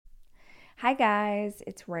Hi guys,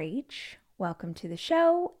 it's RACH. Welcome to the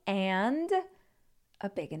show and a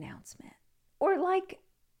big announcement. Or like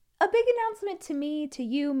a big announcement to me, to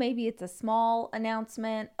you, maybe it's a small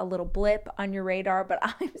announcement, a little blip on your radar, but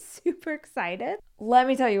I'm super excited. Let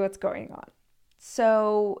me tell you what's going on.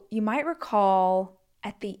 So, you might recall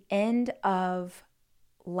at the end of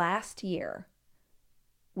last year,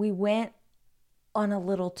 we went on a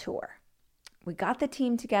little tour. We got the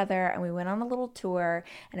team together and we went on a little tour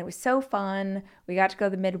and it was so fun. We got to go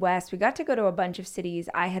to the Midwest. We got to go to a bunch of cities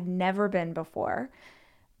I had never been before.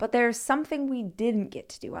 But there's something we didn't get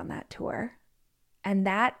to do on that tour, and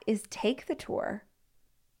that is take the tour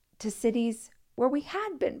to cities where we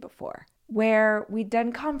had been before, where we'd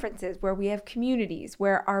done conferences, where we have communities,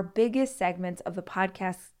 where our biggest segments of the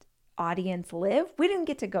podcast audience live. We didn't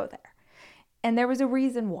get to go there. And there was a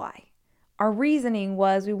reason why. Our reasoning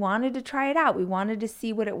was we wanted to try it out. We wanted to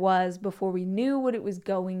see what it was before we knew what it was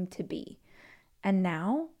going to be. And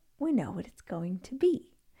now we know what it's going to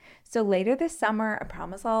be. So later this summer, I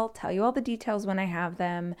promise I'll tell you all the details when I have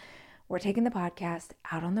them. We're taking the podcast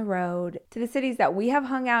out on the road to the cities that we have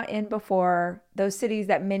hung out in before, those cities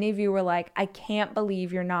that many of you were like, I can't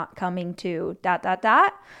believe you're not coming to ...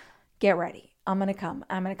 Get ready. I'm going to come.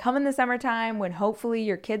 I'm going to come in the summertime when hopefully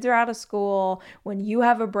your kids are out of school, when you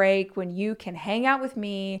have a break, when you can hang out with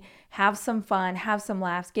me, have some fun, have some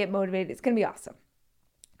laughs, get motivated. It's going to be awesome.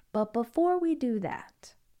 But before we do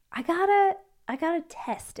that, I gotta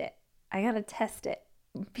test it. I gotta test it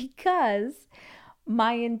because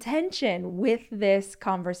my intention with this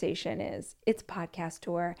conversation is it's podcast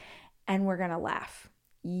tour and we're going to laugh.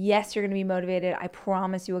 Yes, you're going to be motivated. I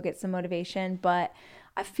promise you will get some motivation, but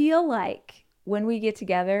I feel like when we get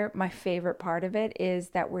together, my favorite part of it is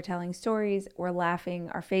that we're telling stories, we're laughing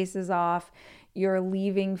our faces off, you're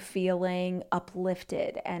leaving feeling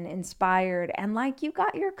uplifted and inspired and like you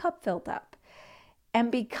got your cup filled up.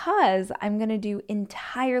 And because I'm going to do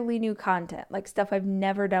entirely new content, like stuff I've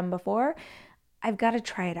never done before, I've got to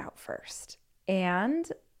try it out first. And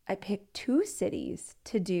I picked 2 cities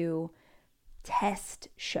to do test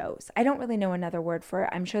shows. I don't really know another word for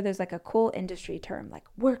it. I'm sure there's like a cool industry term like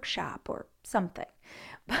workshop or something.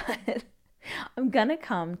 But I'm going to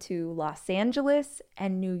come to Los Angeles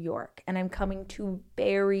and New York, and I'm coming to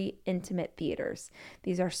very intimate theaters.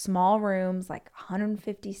 These are small rooms, like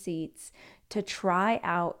 150 seats, to try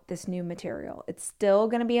out this new material. It's still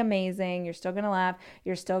going to be amazing. You're still going to laugh.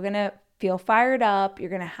 You're still going to feel fired up.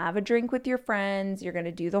 You're going to have a drink with your friends. You're going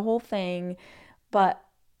to do the whole thing. But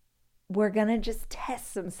we're going to just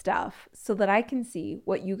test some stuff so that I can see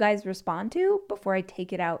what you guys respond to before I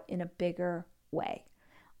take it out in a bigger way.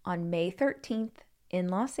 On May 13th in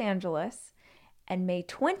Los Angeles and May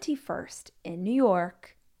 21st in New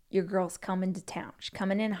York, your girl's coming to town. She's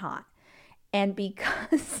coming in hot. And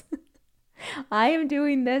because I am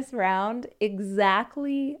doing this round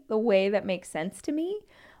exactly the way that makes sense to me,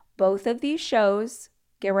 both of these shows,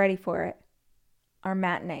 get ready for it, are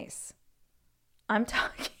matinees. I'm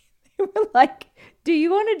talking, they were like, do you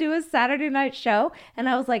want to do a Saturday night show? And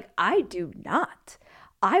I was like, I do not.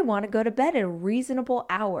 I want to go to bed at a reasonable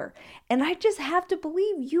hour. And I just have to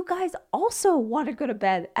believe you guys also want to go to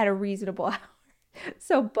bed at a reasonable hour.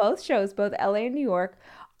 So both shows, both LA and New York,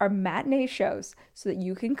 are matinee shows so that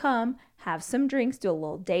you can come, have some drinks, do a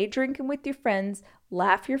little day drinking with your friends,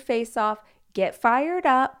 laugh your face off, get fired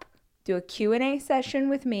up, do a Q&A session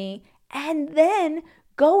with me, and then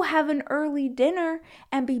go have an early dinner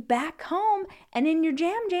and be back home and in your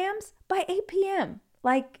jams by 8 p.m.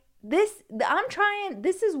 Like this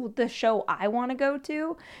is the show I want to go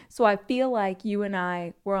to. So I feel like you and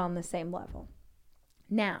I were on the same level.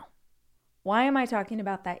 Now, why am I talking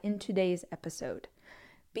about that in today's episode?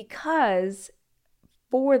 Because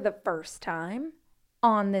for the first time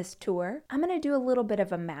on this tour, I'm going to do a little bit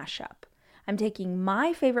of a mashup. I'm taking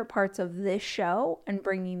my favorite parts of this show and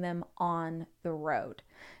bringing them on the road.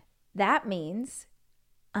 That means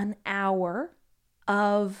an hour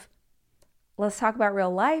of let's talk about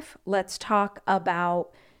real life. Let's talk about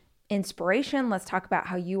inspiration. Let's talk about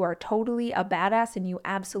how you are totally a badass and you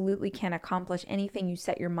absolutely can accomplish anything you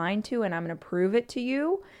set your mind to. And I'm going to prove it to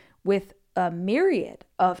you with a myriad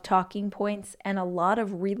of talking points and a lot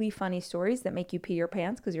of really funny stories that make you pee your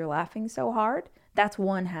pants because you're laughing so hard. That's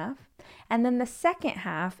one half. And then the second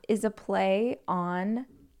half is a play on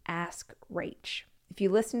Ask RACH. If you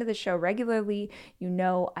listen to the show regularly, you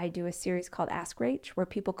know I do a series called Ask RACH where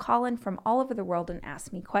people call in from all over the world and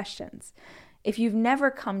ask me questions. If you've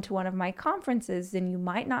never come to one of my conferences, then you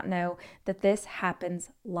might not know that this happens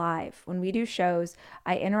live. When we do shows,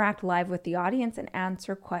 I interact live with the audience and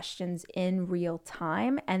answer questions in real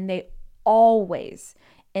time, and they always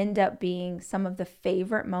end up being some of the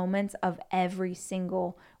favorite moments of every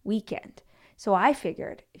single weekend. So I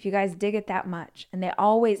figured if you guys dig it that much and they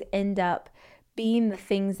always end up being the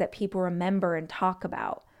things that people remember and talk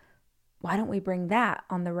about, why don't we bring that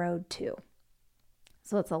on the road too?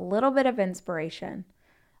 So it's a little bit of inspiration,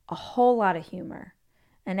 a whole lot of humor,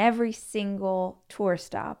 and every single tour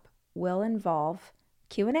stop will involve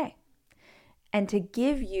Q&A. And to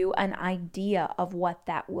give you an idea of what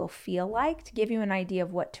that will feel like, to give you an idea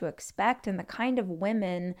of what to expect and the kind of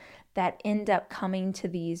women that end up coming to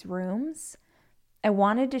these rooms, I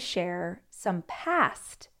wanted to share some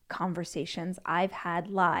past conversations I've had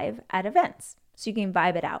live at events. So you can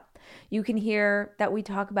vibe it out. You can hear that we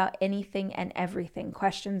talk about anything and everything.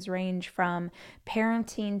 Questions range from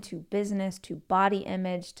parenting to business to body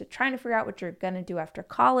image to trying to figure out what you're going to do after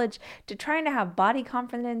college to trying to have body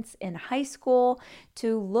confidence in high school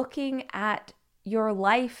to looking at your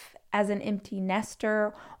life as an empty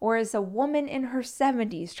nester or as a woman in her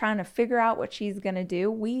 70s trying to figure out what she's going to do.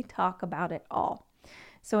 We talk about it all.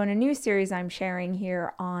 So in a new series I'm sharing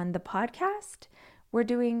here on the podcast, we're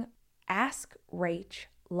doing Ask RACH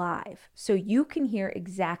live so you can hear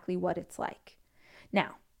exactly what it's like.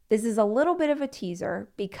 Now, this is a little bit of a teaser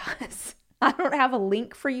because I don't have a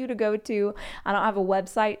link for you to go to. I don't have a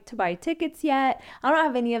website to buy tickets yet. I don't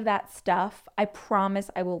have any of that stuff. I promise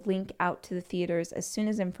I will link out to the theaters as soon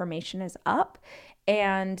as information is up.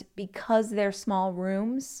 And because they're small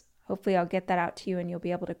rooms, hopefully I'll get that out to you and you'll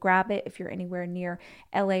be able to grab it if you're anywhere near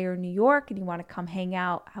LA or New York and you want to come hang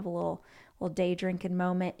out, have a little day drinking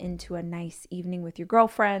moment into a nice evening with your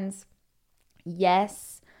girlfriends.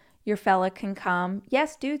 Yes, your fella can come.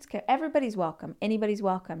 Yes, dudes can. Everybody's welcome. Anybody's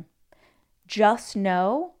welcome. Just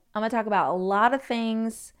know I'm going to talk about a lot of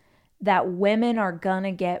things that women are going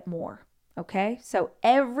to get more. Okay? So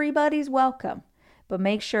everybody's welcome. But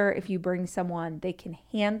make sure if you bring someone, they can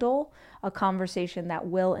handle a conversation that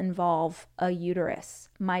will involve a uterus,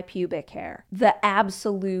 my pubic hair, the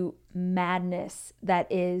absolute madness that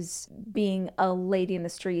is being a lady in the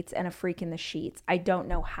streets and a freak in the sheets. I don't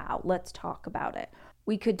know how. Let's talk about it.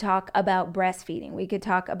 We could talk about breastfeeding. We could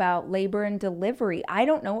talk about labor and delivery. I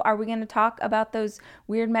don't know. Are we going to talk about those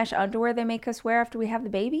weird mesh underwear they make us wear after we have the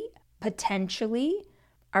baby? Potentially.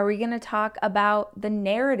 Are we going to talk about the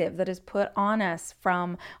narrative that is put on us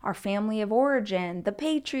from our family of origin, the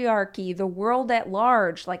patriarchy, the world at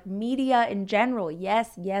large, like media in general?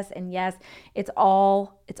 Yes, yes, and yes. It's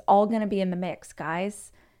all going to be in the mix,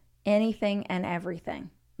 guys. Anything and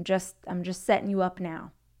everything. I'm just setting you up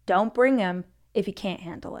now. Don't bring them if you can't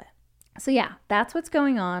handle it. So yeah, that's what's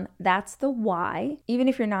going on. That's the why. Even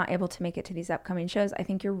if you're not able to make it to these upcoming shows, I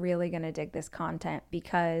think you're really going to dig this content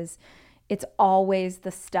because it's always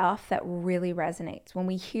the stuff that really resonates. When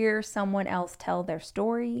we hear someone else tell their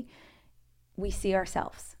story, we see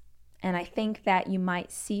ourselves. And I think that you might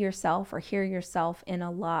see yourself or hear yourself in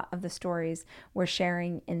a lot of the stories we're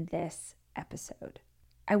sharing in this episode.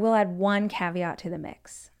 I will add one caveat to the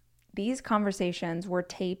mix. These conversations were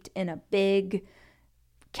taped in a big,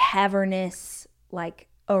 cavernous,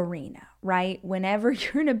 arena, right? Whenever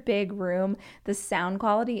you're in a big room, the sound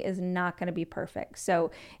quality is not going to be perfect.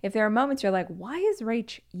 So if there are moments you're like, why is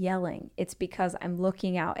Rach yelling? It's because I'm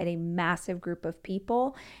looking out at a massive group of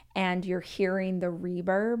people and you're hearing the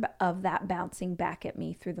reverb of that bouncing back at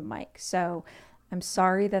me through the mic. So I'm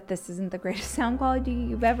sorry that this isn't the greatest sound quality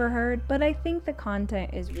you've ever heard, but I think the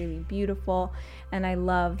content is really beautiful, and I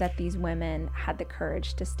love that these women had the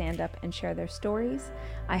courage to stand up and share their stories.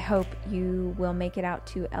 I hope you will make it out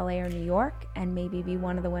to LA or New York and maybe be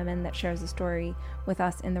one of the women that shares a story with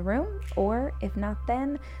us in the room, or if not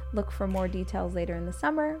then, look for more details later in the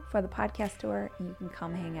summer for the podcast tour, and you can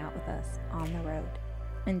come hang out with us on the road.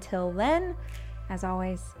 Until then, as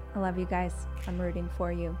always, I love you guys. I'm rooting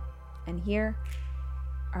for you. And here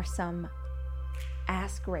are some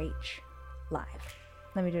Ask RACH live.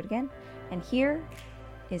 Let me do it again. And here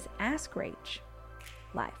is Ask RACH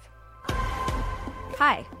live.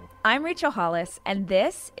 Hi, I'm Rachel Hollis, and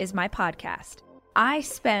this is my podcast. I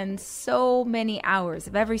spend so many hours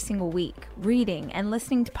of every single week reading and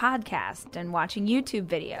listening to podcasts and watching YouTube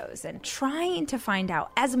videos and trying to find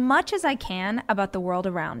out as much as I can about the world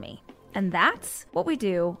around me. And that's what we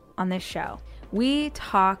do on this show. We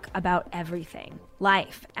talk about everything,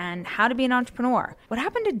 life and how to be an entrepreneur. What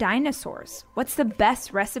happened to dinosaurs? What's the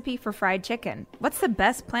best recipe for fried chicken? What's the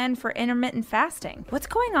best plan for intermittent fasting? What's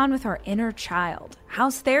going on with our inner child?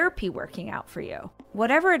 How's therapy working out for you?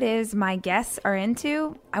 Whatever it is my guests are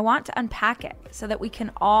into, I want to unpack it so that we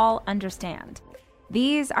can all understand.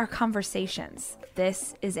 These are conversations.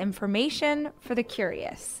 This is information for the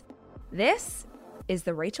curious. This is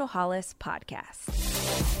the Rachel Hollis Podcast.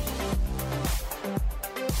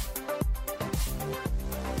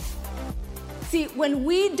 See, when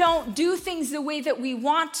we don't do things the way that we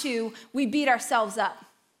want to, we beat ourselves up,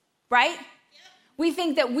 right? We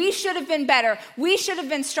think that we should have been better. We should have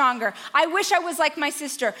been stronger. I wish I was like my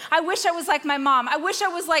sister. I wish I was like my mom. I wish I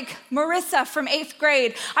was like Marissa from 8th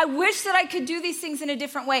grade. I wish that I could do these things in a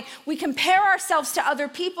different way. We compare ourselves to other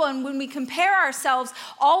people, and when we compare ourselves,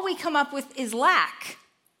 all we come up with is lack.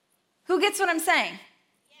 Who gets what I'm saying?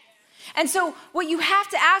 And so what you have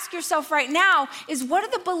to ask yourself right now is, what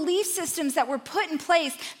are the belief systems that were put in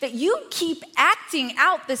place that you keep acting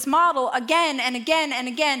out this model again and again and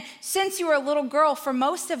again since you were a little girl, for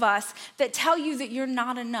most of us, that tell you that you're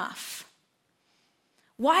not enough?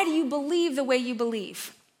 Why do you believe the way you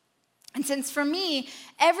believe? And since for me,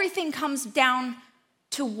 everything comes down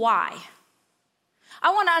to why.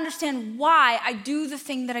 I want to understand why I do the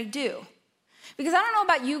thing that I do. Because I don't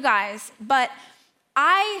know about you guys, but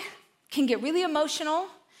I can get really emotional.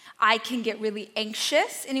 I can get really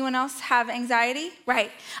anxious. Anyone else have anxiety?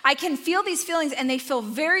 Right. I can feel these feelings, and they feel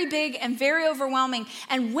very big and very overwhelming.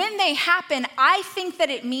 And when they happen, I think that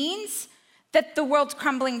it means that the world's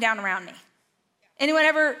crumbling down around me. Anyone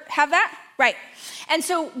ever have that? Right. And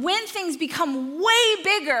so when things become way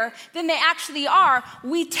bigger than they actually are,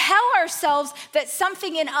 we tell ourselves that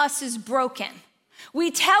something in us is broken.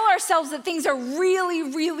 We tell ourselves that things are really,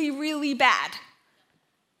 really, really bad.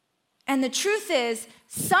 And the truth is,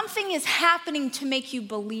 something is happening to make you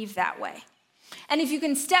believe that way. And if you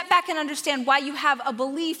can step back and understand why you have a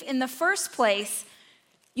belief in the first place,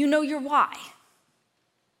 you know your why.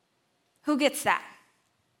 Who gets that?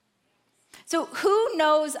 So who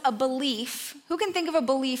knows a belief, who can think of a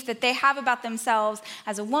belief that they have about themselves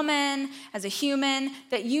as a woman, as a human,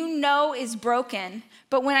 that you know is broken,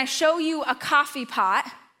 but when I show you a coffee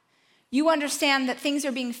pot, you understand that things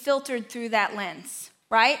are being filtered through that lens,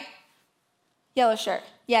 right? Yellow shirt.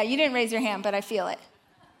 Yeah, you didn't raise your hand, but I feel it.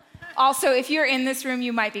 Also, if you're in this room,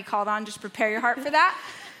 you might be called on. Just prepare your heart for that.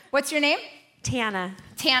 What's your name? Tana.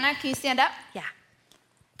 Tana, can you stand up? Yeah.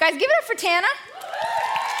 Guys, give it up for Tana.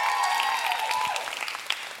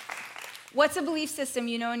 What's a belief system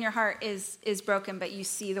you know in your heart is broken, but you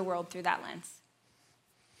see the world through that lens?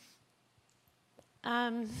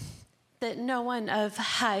 That no one of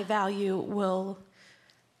high value will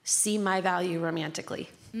see my value romantically.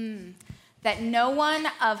 That no one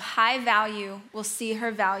of high value will see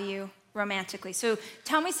her value romantically. So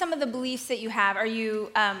tell me some of the beliefs that you have. Are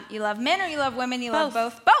you, you love men or you love women? You love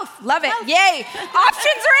both? Both. Love it. Both. Yay.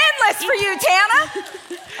 Options are endless for you, Tana.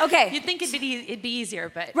 Okay. You'd think it'd be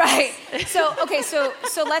easier, but. Right. So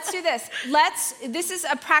let's do this. This is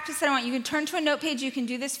a practice that I want. You can turn to a note page. You can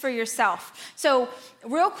do this for yourself. So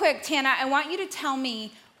real quick, Tana, I want you to tell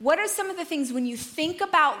me, what are some of the things when you think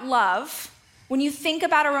about love, when you think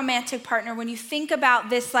about a romantic partner, when you think about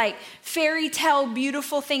this like fairy tale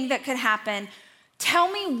beautiful thing that could happen, tell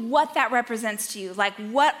me what that represents to you, like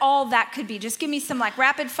what all that could be. Just give me some like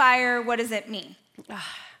rapid fire. What does it mean?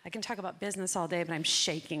 I can talk about business all day, but I'm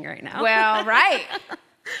shaking right now. Well, right.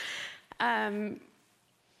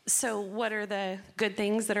 So what are the good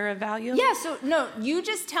things that are of value? Yeah, so no, you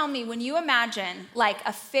just tell me, when you imagine like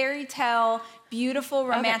a fairy tale, beautiful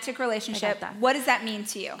romantic relationship, what does that mean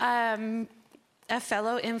to you? A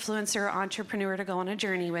fellow influencer entrepreneur to go on a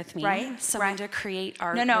journey with me. Right. Someone to create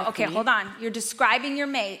art Okay, me. hold on. You're describing your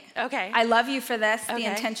mate. Okay. I love you for this. Okay. The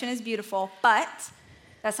intention is beautiful, but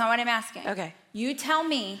that's not what I'm asking. Okay. You tell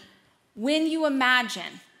me, when you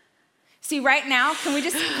imagine. See, right now, can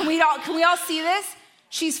we all see this?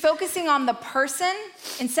 She's focusing on the person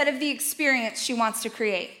instead of the experience she wants to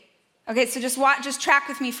create. Okay, so just track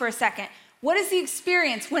with me for a second. What is the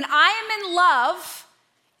experience? When I am in love,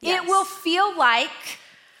 it will feel like...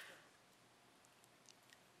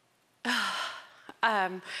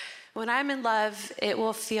 when I'm in love, it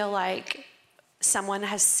will feel like someone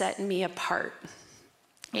has set me apart.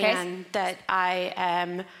 Okay. And that I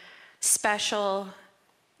am special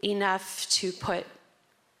enough to put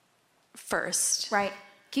first. Right.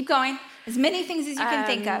 Keep going. As many things as you can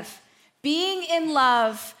think of. Being in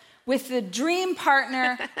love with the dream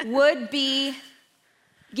partner would be...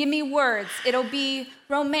 Give me words. It'll be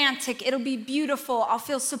romantic. It'll be beautiful. I'll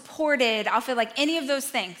feel supported. I'll feel like any of those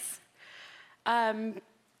things.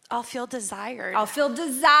 I'll feel desired. I'll feel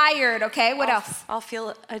desired. Okay, what else? I'll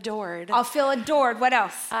feel adored. I'll feel adored. What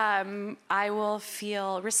else? I will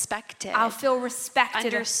feel respected. I'll feel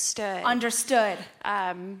respected. Understood. Understood.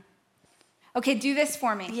 Okay, do this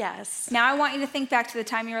for me. Yes. Now I want you to think back to the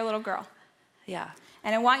time you were a little girl. Yeah.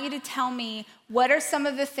 And I want you to tell me, what are some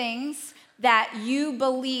of the things that you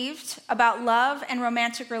believed about love and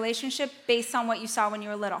romantic relationship based on what you saw when you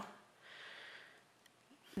were little?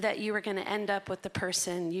 That you were going to end up with the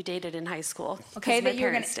person you dated in high school. Okay, that you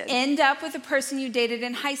were going to end up with the person you dated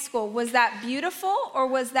in high school. Was that beautiful, or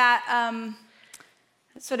was that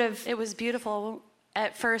sort of... It was beautiful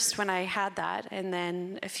at first when I had that, and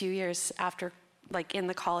then a few years after, like in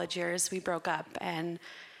the college years, we broke up, and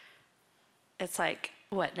it's like,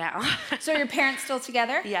 what now? So are your parents still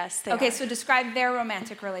together? Yes, they Okay, are. so describe their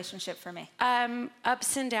romantic relationship for me.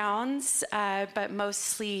 Ups and downs, but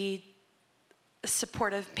mostly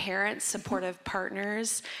supportive parents, supportive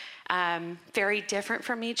partners, very different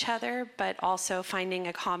from each other, but also finding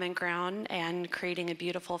a common ground and creating a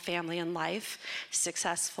beautiful family and life,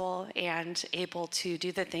 successful and able to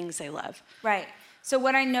do the things they love. Right. So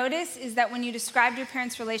what I noticed is that when you described your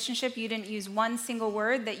parents' relationship, you didn't use one single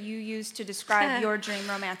word that you used to describe your dream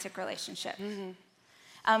romantic relationship.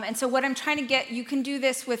 Mm-hmm. And so what I'm trying to get, you can do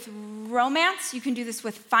this with romance, you can do this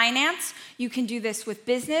with finance, you can do this with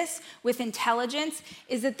business, with intelligence,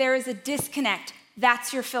 is that there is a disconnect.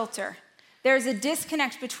 That's your filter. There's a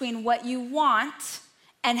disconnect between what you want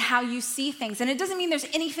and how you see things. And it doesn't mean there's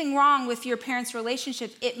anything wrong with your parents'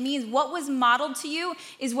 relationship. It means what was modeled to you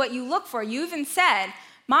is what you look for. You even said,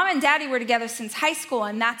 Mom and Daddy were together since high school,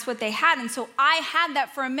 and that's what they had. And so I had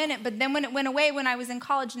that for a minute, but then when it went away when I was in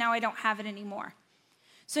college, now I don't have it anymore.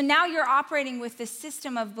 So now you're operating with this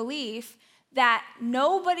system of belief that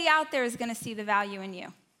nobody out there is going to see the value in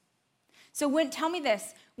you. So tell me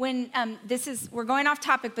this, we're going off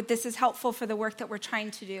topic, but this is helpful for the work that we're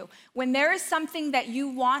trying to do. When there is something that you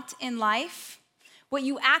want in life, what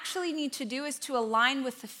you actually need to do is to align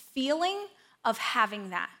with the feeling of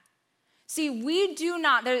having that. See, we do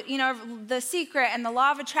not, the secret and the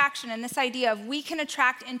law of attraction and this idea of we can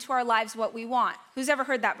attract into our lives what we want. Who's ever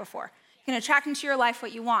heard that before? You can attract into your life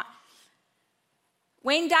what you want.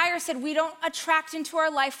 Wayne Dyer said, we don't attract into our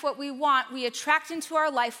life what we want, we attract into our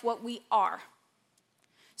life what we are.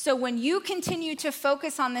 So when you continue to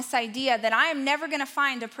focus on this idea that I am never gonna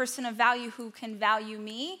find a person of value who can value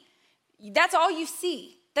me, that's all you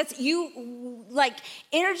see. That's you, like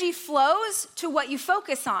energy flows to what you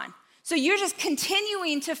focus on. So you're just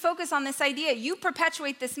continuing to focus on this idea. You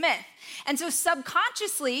perpetuate this myth. And so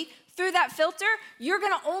subconsciously, through that filter, you're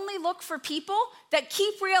gonna only look for people that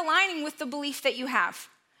keep realigning with the belief that you have.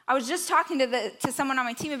 I was just talking to someone on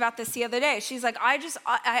my team about this the other day. She's like,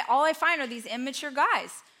 all I find are these immature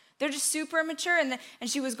guys. They're just super immature. And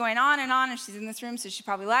she was going on, and she's in this room, so she's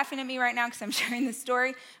probably laughing at me right now because I'm sharing this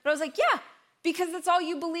story. But I was like, yeah, because that's all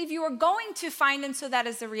you believe you are going to find, and so that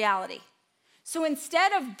is the reality. So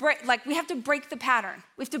instead of, we have to break the pattern.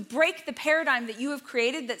 We have to break the paradigm that you have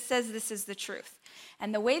created that says this is the truth.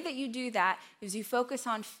 And the way that you do that is you focus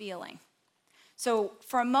on feeling. So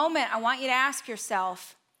for a moment, I want you to ask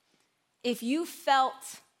yourself, if you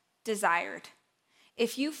felt desired,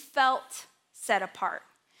 if you felt set apart,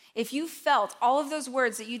 if you felt all of those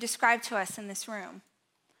words that you described to us in this room,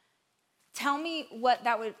 tell me what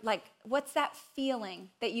that would, what's that feeling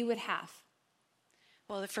that you would have?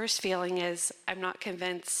 Well, the first feeling is I'm not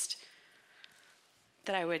convinced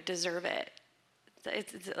that I would deserve it.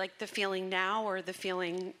 Is it like the feeling now or the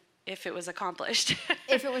feeling if it was accomplished?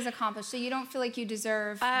 If it was accomplished. So you don't feel like you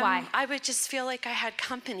deserve, why? I would just feel like I had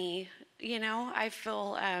company, I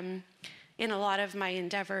feel in a lot of my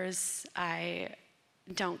endeavors, I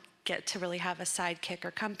don't get to really have a sidekick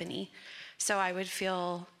or company. So I would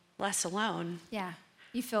feel less alone. Yeah,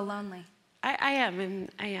 you feel lonely. I am.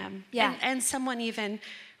 Yeah. And someone even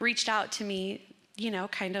reached out to me,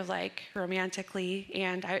 kind of like romantically.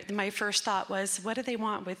 And my first thought was, what do they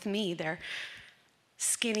want with me? They're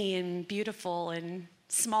skinny and beautiful and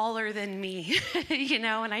smaller than me,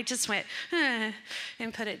 and I just went, and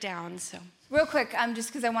put it down, so. Real quick, just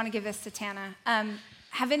because I want to give this to Tana.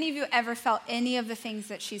 Have any of you ever felt any of the things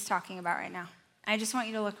that she's talking about right now? I just want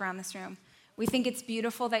you to look around this room. We think it's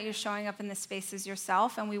beautiful that you're showing up in this space as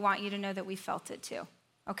yourself, and we want you to know that we felt it too,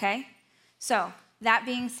 okay? So, that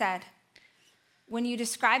being said, when you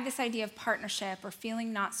describe this idea of partnership or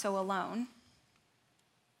feeling not so alone,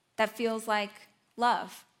 that feels like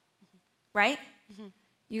love, right? Mm-hmm.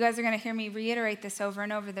 You guys are going to hear me reiterate this over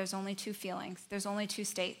and over. There's only two feelings. There's only two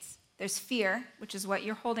states. There's fear, which is what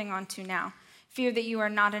you're holding on to now. Fear that you are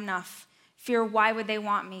not enough. Fear, why would they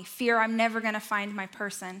want me? Fear, I'm never going to find my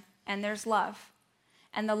person. And there's love.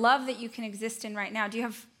 And the love that you can exist in right now. Do you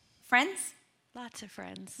have friends? Lots of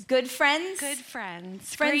friends. Good friends? Good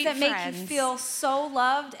friends. Friends that make friends. you feel so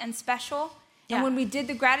loved and special. Yeah. And when we did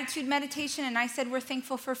the gratitude meditation and I said we're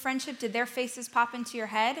thankful for friendship, did their faces pop into your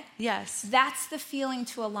head? Yes. That's the feeling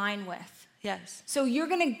to align with. Yes. So you're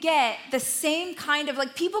going to get the same kind of,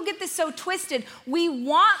 like, people get this so twisted. We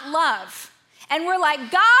want love. And we're like,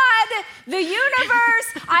 God, the universe,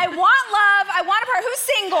 I want love. I want a person who's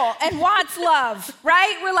single and wants love,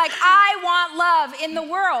 right? We're like, I want love in the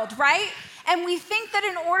world, right? And we think that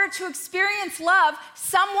in order to experience love,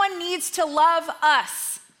 someone needs to love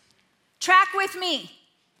us. Track with me.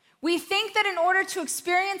 We think that in order to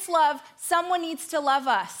experience love, someone needs to love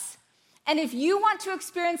us. And if you want to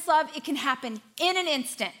experience love, it can happen in an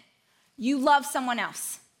instant. You love someone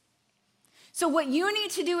else. So what you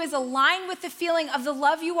need to do is align with the feeling of the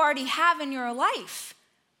love you already have in your life.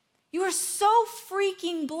 You are so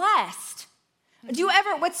freaking blessed. Do you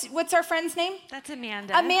ever, what's our friend's name? That's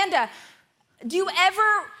Amanda. Amanda. Do you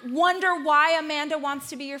ever wonder why Amanda wants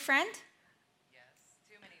to be your friend? Yes,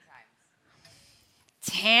 too many times.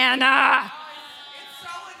 Tana. It's so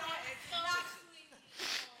annoying. It's not.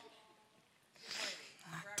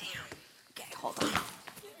 Oh, damn. Okay, hold on.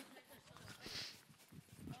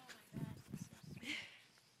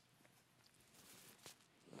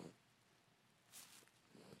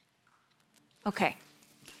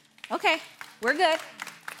 Okay, we're good.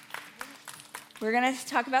 We're going to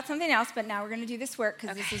talk about something else, but now we're going to do this work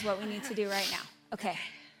because this is what we need to do right now. Okay,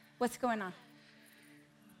 what's going on?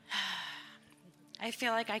 I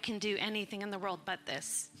feel like I can do anything in the world but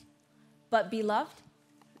this. But be loved?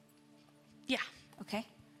 Yeah, Okay.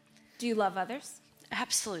 Do you love others?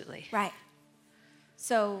 absolutely. Right.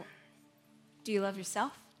 So, do you love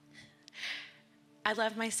yourself? I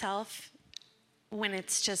love myself when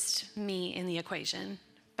it's just me in the equation.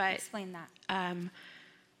 But Explain that.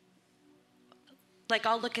 like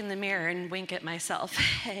I'll look in the mirror and wink at myself,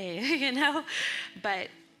 hey, you know? But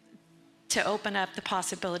to open up the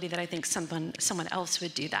possibility that I think someone else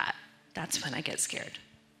would do that, that's when I get scared.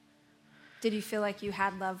 Did you feel like you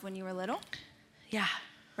had love when you were little? Yeah.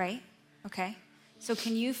 Right? Okay. So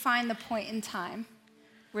can you find the point in time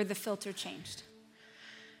where the filter changed?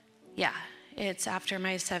 Yeah. It's after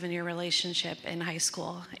my 7-year relationship in high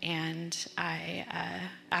school, and I,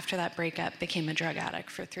 after that breakup, became a drug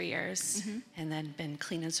addict for 3 years, and then been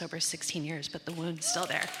clean and sober 16 years, but the wound's still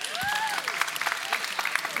there.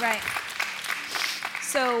 Right.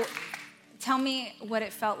 So tell me what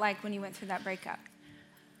it felt like when you went through that breakup.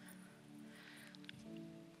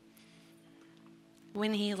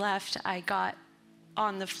 When he left, I got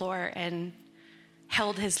on the floor and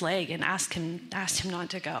held his leg and asked him not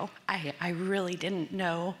to go. I really didn't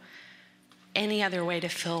know any other way to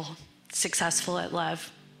feel successful at love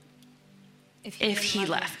if he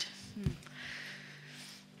left.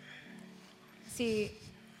 See,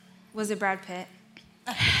 was it Brad Pitt?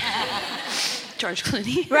 George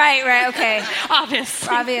Clooney. Right, okay.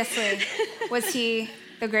 Obviously. Was he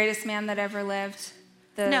the greatest man that ever lived?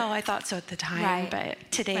 No, I thought so at the time, Right.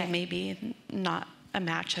 but today Right. maybe not a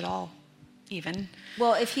match at all, even.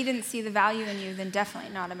 Well, if he didn't see the value in you, then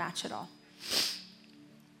definitely not a match at all.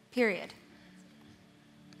 Period.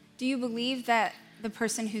 Do you believe that the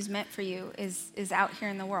person who's meant for you is out here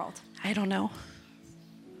in the world? I don't know.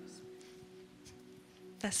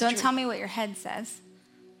 That's Don't true. tell me what your head says.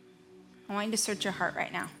 I want you to search your heart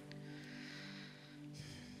right now.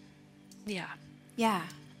 Yeah. Yeah,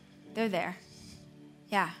 they're there.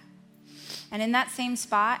 Yeah. And in that same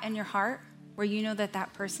spot in your heart where you know that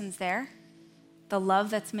that person's there, the love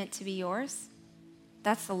that's meant to be yours,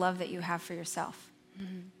 that's the love that you have for yourself.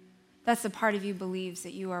 Mm-hmm. That's the part of you believes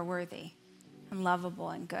that you are worthy and lovable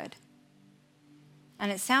and good.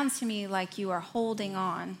 And it sounds to me like you are holding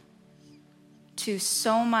on to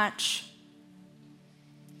so much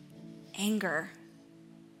anger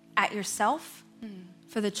at yourself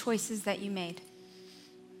for the choices that you made.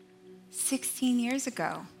 16 years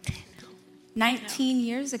ago, 19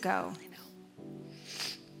 years ago.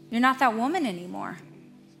 You're not that woman anymore.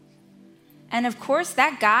 And of course,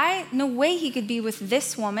 that guy, no way he could be with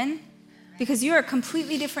this woman because you're a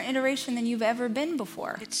completely different iteration than you've ever been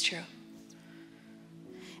before. It's true.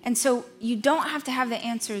 And so you don't have to have the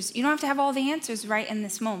answers. You don't have to have all the answers right in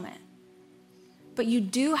this moment. But you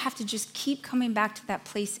do have to just keep coming back to that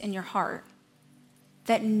place in your heart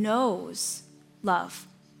that knows love.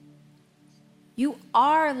 You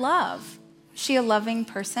are love. She a loving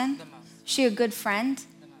person? She a good friend?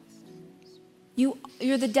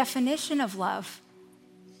 You're the definition of love.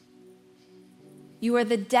 You are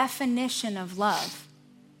the definition of love.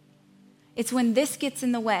 It's when this gets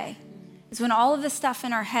in the way. It's when all of the stuff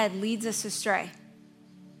in our head leads us astray.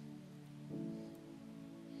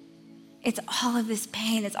 It's all of this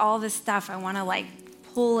pain. It's all this stuff. I want to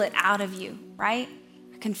pull it out of you, right?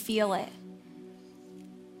 I can feel it.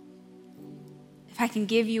 if I can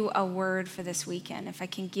give you a word for this weekend, if I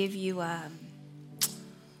can give you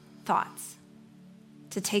thoughts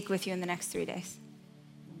to take with you in the next 3 days.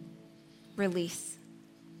 Release.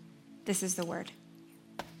 This is the word.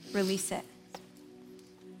 Release it.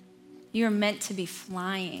 You're meant to be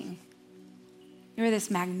flying. You're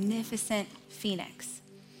this magnificent phoenix.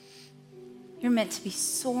 You're meant to be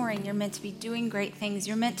soaring. You're meant to be doing great things.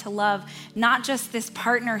 You're meant to love not just this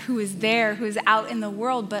partner who is there, who is out in the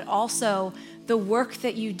world, but also the work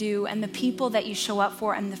that you do and the people that you show up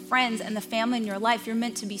for and the friends and the family in your life. You're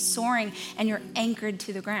meant to be soaring and you're anchored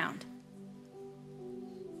to the ground.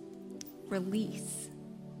 Release.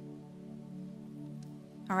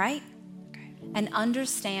 All right? Okay. And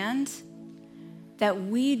understand that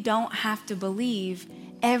we don't have to believe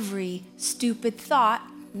every stupid thought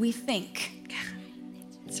we think.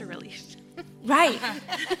 It's a relief. Right.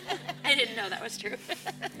 I didn't know that was true.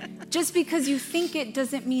 Just because you think it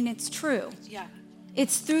doesn't mean it's true. Yeah.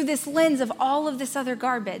 It's through this lens of all of this other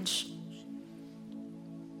garbage.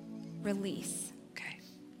 Release. Okay.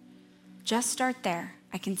 Just start there.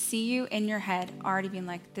 I can see you in your head already being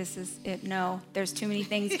like, this is it. No, there's too many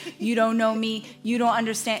things. You don't know me. You don't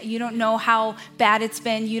understand. You don't know how bad it's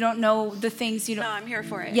been. You don't know the things you don't. No, I'm here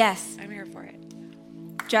for it. Yes. I'm here for it.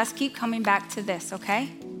 Just keep coming back to this, okay?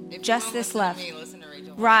 If Just you won't this listen love. to me, listen to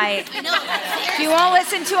Rachel. Right. I know. If you won't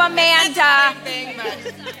listen to Amanda.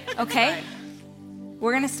 Okay?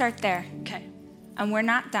 We're going to start there. Okay. And we're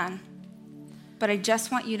not done. But I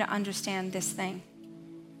just want you to understand this thing.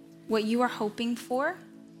 What you are hoping for,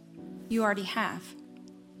 you already have.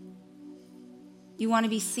 You want to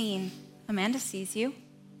be seen. Amanda sees you.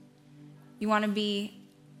 You want to be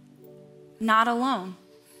not alone.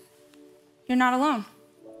 You're not alone.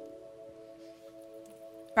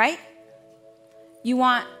 Right? You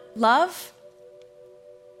want love?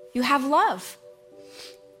 You have love.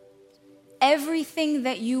 Everything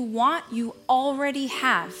that you want, you already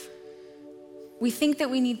have. We think that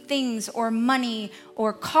we need things or money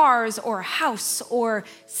or cars or a house or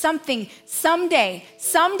something. Someday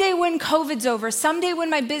when COVID's over, someday when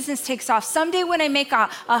my business takes off, someday when I make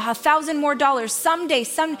 $1,000 more,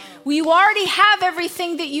 you already have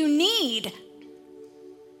everything that you need.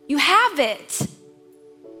 You have it.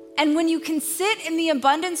 And when you can sit in the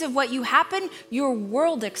abundance of what you happen, your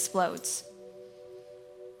world explodes.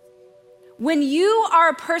 When you are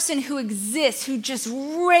a person who exists, who just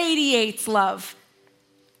radiates love,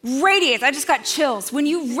 I just got chills. When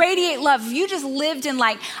you radiate love, you just lived in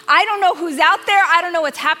like, I don't know who's out there, I don't know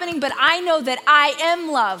what's happening, but I know that I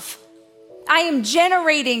am love. I am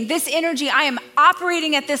generating this energy. I am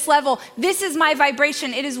operating at this level. This is my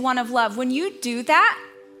vibration. It is one of love. When you do that,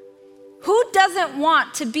 who doesn't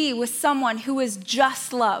want to be with someone who is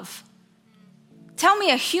just love? Tell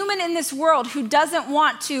me a human in this world who doesn't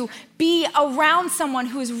want to be around someone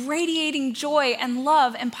who is radiating joy and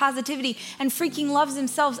love and positivity and freaking loves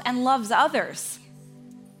themselves and loves others.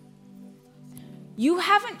 You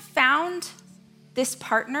haven't found this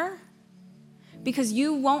partner because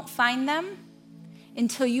you won't find them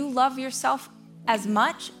until you love yourself as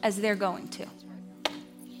much as they're going to.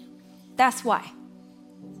 That's why.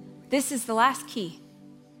 This is the last key,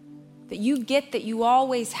 that you get that you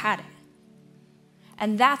always had it.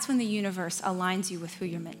 And that's when the universe aligns you with who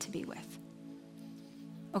you're meant to be with.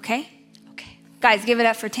 Okay? Okay. Guys, give it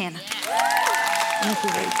up for Tana. Yeah. Thank you,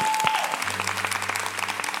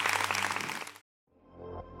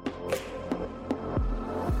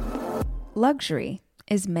 Rachel. Luxury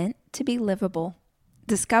is meant to be livable.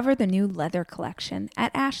 Discover the new leather collection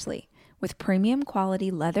at Ashley with premium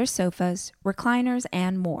quality leather sofas, recliners,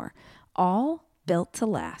 and more, all built to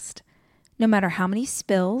last. No matter how many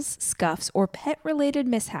spills, scuffs, or pet-related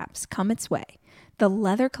mishaps come its way, the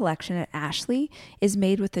leather collection at Ashley is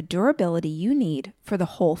made with the durability you need for the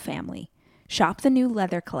whole family. Shop the new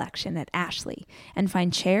leather collection at Ashley and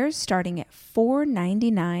find chairs starting at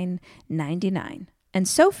 $499.99 and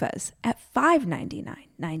sofas at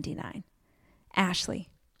 $599.99. Ashley,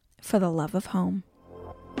 for the love of home.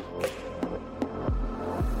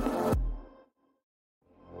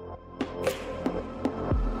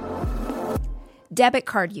 Debit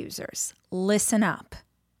card users, listen up.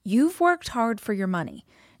 You've worked hard for your money.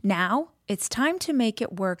 Now it's time to make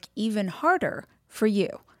it work even harder for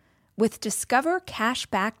you. With Discover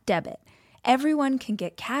Cashback Debit, everyone can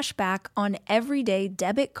get cash back on everyday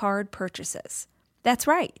debit card purchases. That's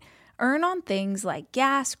right. Earn on things like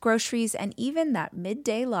gas, groceries, and even that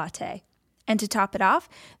midday latte. And to top it off,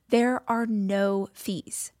 there are no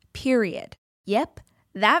fees, period. Yep,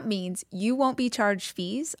 that means you won't be charged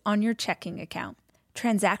fees on your checking account.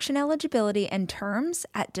 Transaction eligibility and terms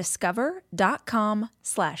at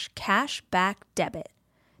discover.com/cashbackdebit.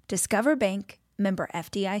 Discover Bank, member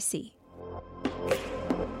FDIC.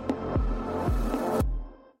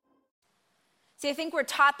 See, I think we're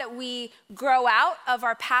taught that we grow out of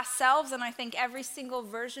our past selves, and I think every single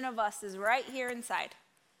version of us is right here inside.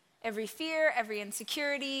 Every fear, every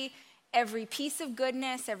insecurity, every piece of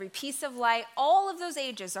goodness, every piece of light, all of those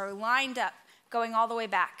ages are lined up, going all the way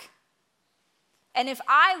back. And if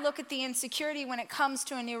I look at the insecurity when it comes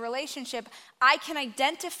to a new relationship, I can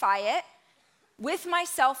identify it with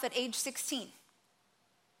myself at age 16.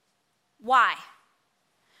 Why?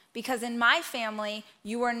 Because in my family,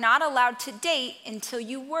 you were not allowed to date until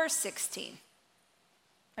you were 16.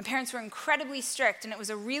 My parents were incredibly strict, and it was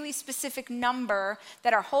a really specific number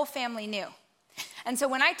that our whole family knew. And so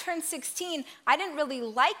when I turned 16, I didn't really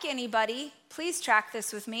like anybody. Please track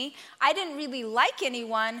this with me. I didn't really like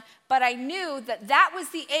anyone, but I knew that that was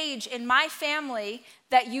the age in my family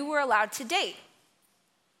that you were allowed to date.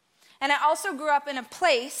 And I also grew up in a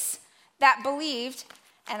place that believed,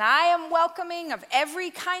 and I am welcoming of every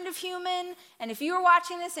kind of human, and if you are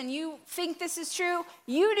watching this and you think this is true,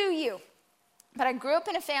 you do you. But I grew up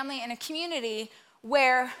in a family and a community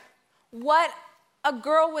where what a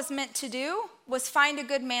girl was meant to do was find a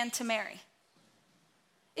good man to marry.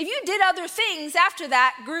 If you did other things after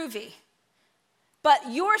that, groovy.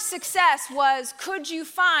 But your success was, could you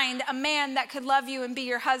find a man that could love you and be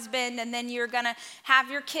your husband, and then you're gonna have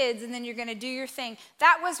your kids, and then you're gonna do your thing.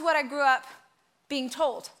 That was what I grew up being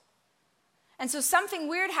told. And so something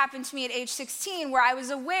weird happened to me at age 16 where I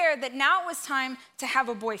was aware that now it was time to have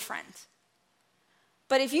a boyfriend.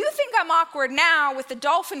 But if you think I'm awkward now with the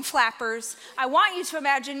dolphin flappers, I want you to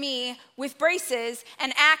imagine me with braces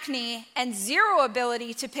and acne and zero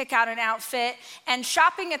ability to pick out an outfit and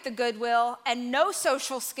shopping at the Goodwill and no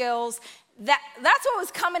social skills. That's what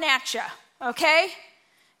was coming at you, okay?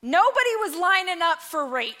 Nobody was lining up for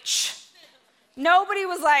RACH. Nobody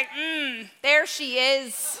was like, there she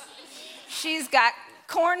is. She's got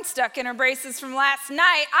corn stuck in her braces from last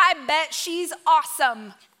night. I bet she's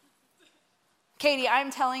awesome. Katie, I'm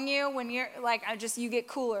telling you, when you're like, you get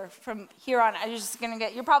cooler from here on.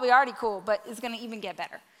 You're probably already cool, but it's gonna even get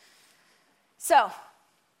better. So,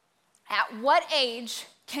 at what age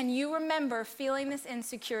can you remember feeling this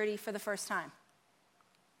insecurity for the first time?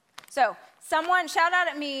 So, someone shout out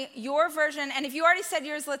at me your version, and if you already said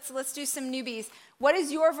yours, let's do some newbies. What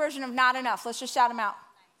is your version of not enough? Let's just shout them out.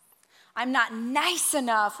 I'm not nice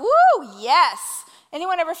enough. Woo, yes.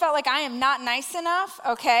 Anyone ever felt like I am not nice enough?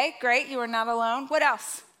 Okay, great, you are not alone. What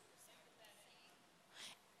else?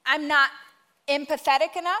 I'm not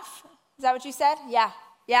empathetic enough. Is that what you said? Yeah,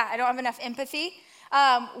 I don't have enough empathy.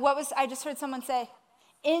 I just heard someone say?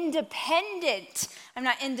 Independent. I'm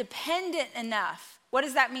not independent enough. What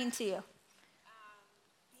does that mean to you?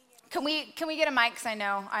 Can we get a mic? Because I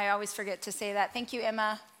know I always forget to say that. Thank you,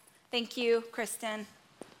 Emma. Thank you, Kristen.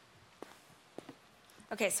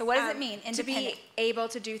 Okay, so what does it mean, independent? To be able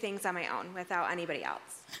to do things on my own without anybody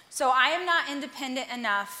else. So I am not independent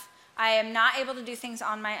enough. I am not able to do things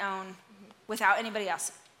on my own without anybody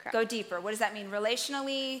else. Correct. Go deeper. What does that mean?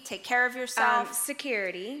 Relationally, take care of yourself?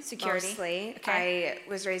 Security, mostly. Okay. I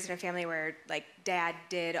was raised in a family where, Dad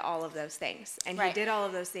did all of those things. And he did all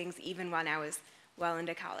of those things even when I was well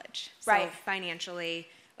into college. So financially,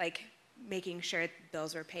 making sure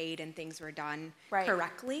bills were paid and things were done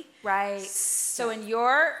correctly. Right. So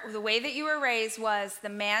the way that you were raised was the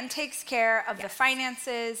man takes care of the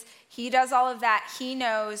finances. He does all of that. He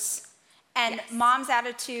knows. And mom's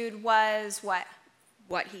attitude was what?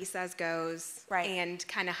 What he says goes. Right. And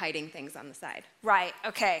kind of hiding things on the side. Right.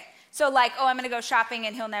 Okay. So I'm going to go shopping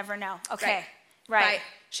and he'll never know. Okay. Right.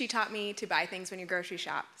 She taught me to buy things when you grocery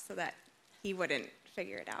shop so that he wouldn't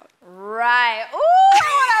figure it out. Right. Ooh, I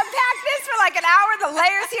want to unpack this for an hour. The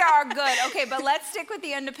layers here are good. Okay, but let's stick with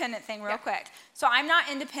the independent thing real quick. So I'm not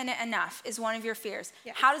independent enough is one of your fears.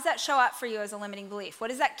 Yeah. How does that show up for you as a limiting belief? What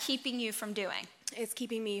is that keeping you from doing? It's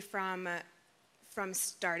keeping me from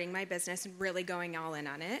starting my business and really going all in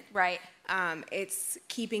on it. Right. It's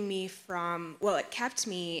keeping me from, it kept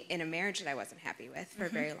me in a marriage that I wasn't happy with for a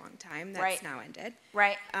very long time. That's now ended.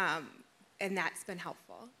 Right. And that's been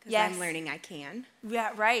helpful because I'm learning I can.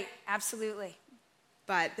 Yeah, right. Absolutely.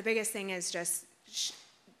 But the biggest thing is just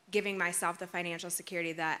giving myself the financial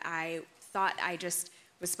security that I thought I just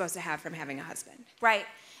was supposed to have from having a husband. Right.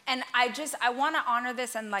 And I want to honor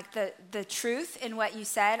this and the truth in what you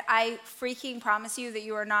said. I freaking promise you that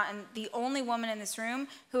you are not the only woman in this room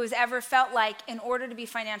who has ever felt like in order to be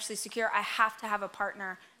financially secure, I have to have a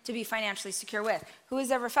partner to be financially secure with. Who has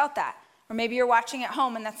ever felt that? Or maybe you're watching at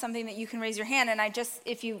home and that's something that you can raise your hand. And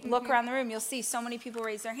if you look around the room, you'll see so many people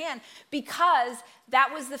raise their hand because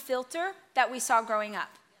that was the filter that we saw growing up.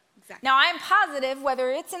 Exactly. Now, I'm positive,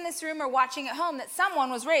 whether it's in this room or watching at home, that someone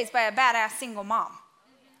was raised by a badass single mom,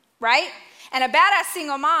 right? And a badass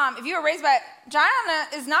single mom, if you were raised by, Gianna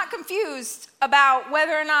is not confused about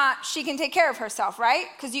whether or not she can take care of herself, right?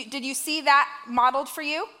 Because did you see that modeled for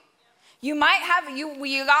you? You might have,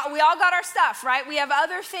 we all got our stuff, right? We have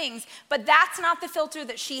other things, but that's not the filter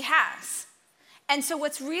that she has. And so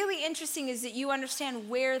what's really interesting is that you understand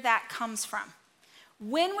where that comes from.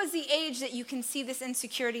 When was the age that you can see this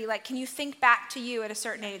insecurity? Like, can you think back to you at a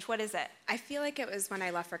certain age? What is it? I feel like it was when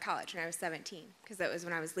I left for college when I was 17, because it was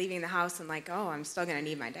when I was leaving the house and like, oh, I'm still going to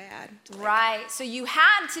need my dad. Right. So you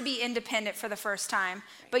had to be independent for the first time,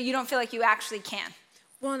 but you don't feel like you actually can.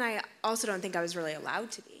 Well, and I also don't think I was really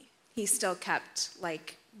allowed to be. He still kept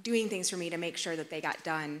like doing things for me to make sure that they got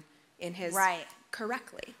done in his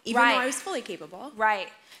correctly, even though I was fully capable. Right.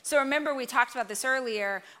 So remember, we talked about this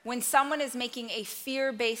earlier. When someone is making a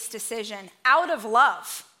fear-based decision out of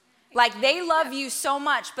love, like they love you so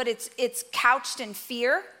much, but it's couched in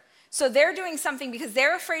fear. So they're doing something because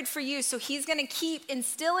they're afraid for you. So he's going to keep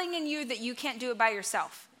instilling in you that you can't do it by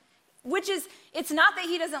yourself. Which is, it's not that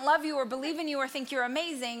he doesn't love you or believe in you or think you're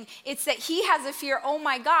amazing. It's that he has a fear, oh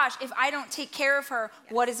my gosh, if I don't take care of her,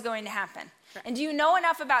 what is going to happen? Right. And do you know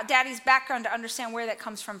enough about Daddy's background to understand where that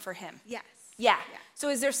comes from for him? Yes. Yeah. So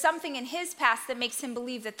is there something in his past that makes him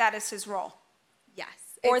believe that that is his role?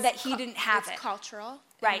 Yes. Or that he didn't have it? It's cultural.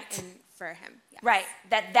 Right. And for him. Yes. Right.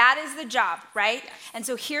 That is the job, right? Yes. And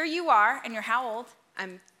so here you are, and you're how old?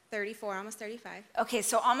 I'm 34, almost 35. Okay,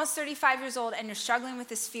 so almost 35 years old, and you're struggling with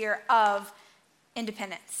this fear of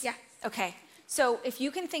independence. Yes. Okay, so if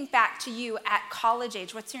you can think back to you at college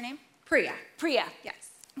age, what's your name? Priya. Priya. Yes.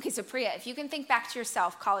 Okay, so Priya, if you can think back to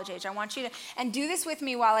yourself, college age, I want you to, and do this with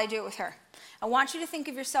me while I do it with her. I want you to think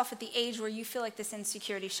of yourself at the age where you feel like this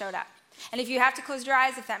insecurity showed up. And if you have to close your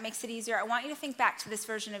eyes, if that makes it easier, I want you to think back to this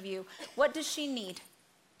version of you. What does she need?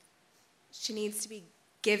 She needs to be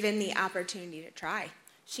given the opportunity to try.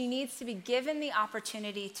 She needs to be given the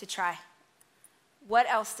opportunity to try. What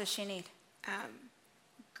else does she need?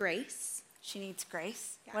 Grace. She needs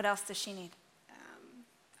grace. Yeah. What else does she need?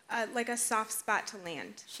 Like a soft spot to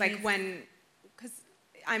land. Because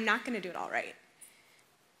I'm not going to do it all right.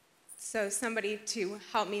 So somebody to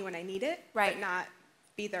help me when I need it, right, but not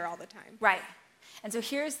be there all the time. Right. And so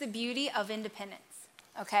here's the beauty of independence,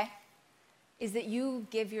 okay? Is that you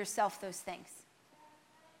give yourself those things.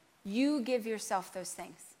 You give yourself those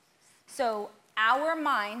things. So our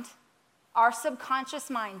mind, our subconscious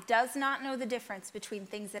mind, does not know the difference between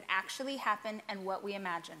things that actually happen and what we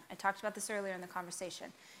imagine. I talked about this earlier in the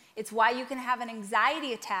conversation. It's why you can have an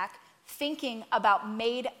anxiety attack thinking about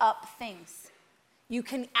made-up things. You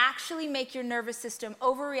can actually make your nervous system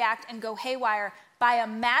overreact and go haywire by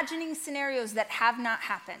imagining scenarios that have not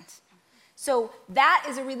happened. So that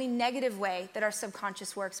is a really negative way that our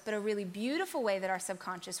subconscious works, but a really beautiful way that our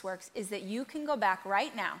subconscious works is that you can go back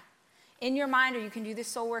right now in your mind, or you can do this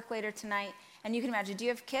soul work later tonight, and you can imagine, do you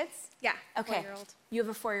have kids? Yeah, okay. 4-year-old. You have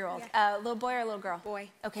a 4-year-old. Yeah. A little boy or a little girl? Boy.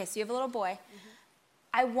 Okay, so you have a little boy. Mm-hmm.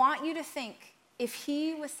 I want you to think, if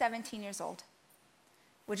he was 17 years old,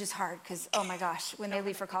 which is hard because, oh my gosh, when they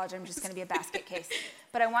leave for college, I'm just going to be a basket case.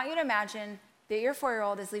 But I want you to imagine that your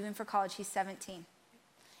 4-year-old is leaving for college, he's 17.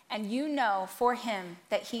 And you know for him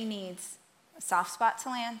that he needs a soft spot to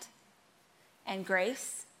land and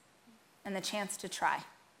grace and the chance to try.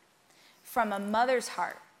 From a mother's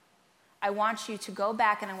heart, I want you to go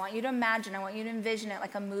back and I want you to imagine, I want you to envision it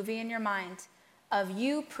like a movie in your mind of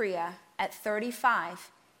you, Priya, at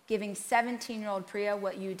 35, giving 17-year-old Priya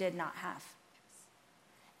what you did not have.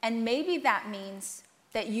 And maybe that means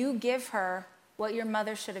that you give her what your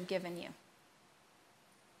mother should have given you.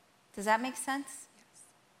 Does that make sense? Yes.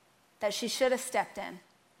 That she should have stepped in.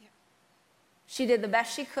 Yeah. She did the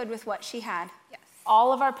best she could with what she had. Yes.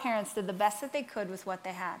 All of our parents did the best that they could with what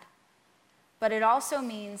they had. But it also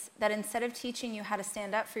means that instead of teaching you how to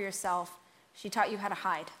stand up for yourself, she taught you how to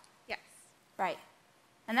hide. Yes. Right.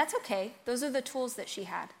 And that's okay. Those are the tools that she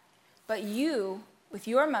had. But you, with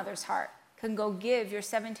your mother's heart, can go give your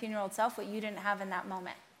 17-year-old self what you didn't have in that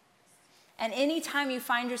moment. And anytime you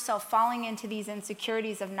find yourself falling into these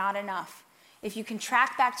insecurities of not enough, if you can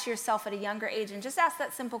track back to yourself at a younger age and just ask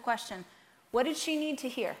that simple question, what did she need to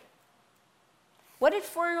hear? What did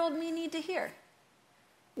 4-year-old me need to hear?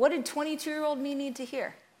 What did 22-year-old me need to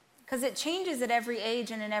hear? Because it changes at every age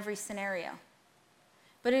and in every scenario.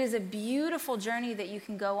 But it is a beautiful journey that you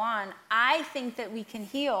can go on. I think that we can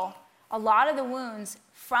heal a lot of the wounds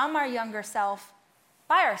from our younger self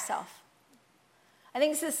by ourselves. I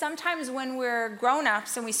think so sometimes when we're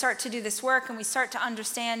grown-ups and we start to do this work and we start to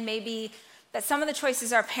understand maybe that some of the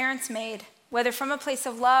choices our parents made, whether from a place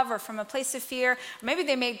of love or from a place of fear, or maybe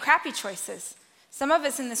they made crappy choices. Some of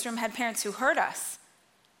us in this room had parents who hurt us.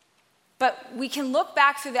 But we can look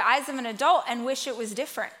back through the eyes of an adult and wish it was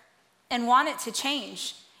different and want it to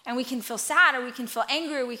change. And we can feel sad, or we can feel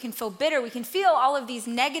angry, or we can feel bitter. We can feel all of these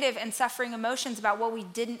negative and suffering emotions about what we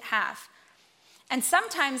didn't have. And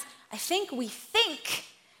sometimes I think we think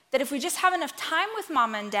that if we just have enough time with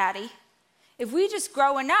mama and daddy, if we just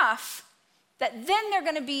grow enough, that then they're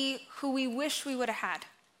going to be who we wish we would have had.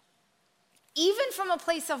 Even from a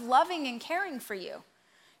place of loving and caring for you.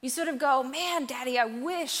 You sort of go, man, daddy, I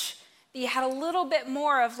wish that you had a little bit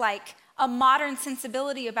more of like a modern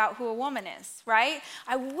sensibility about who a woman is, right?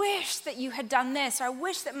 I wish that you had done this, or I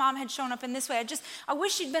wish that mom had shown up in this way. I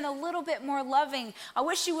wish you'd been a little bit more loving. I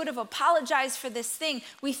wish you would have apologized for this thing.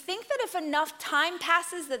 We think that if enough time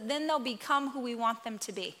passes, that then they'll become who we want them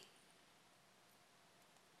to be.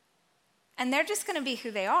 And they're just going to be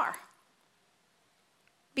who they are.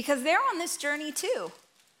 Because they're on this journey too.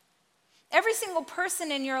 Every single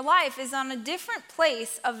person in your life is on a different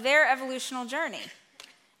place of their evolutional journey.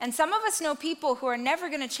 And some of us know people who are never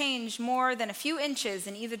going to change more than a few inches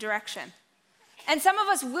in either direction. And some of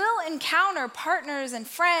us will encounter partners and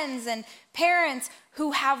friends and parents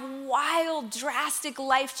who have wild, drastic,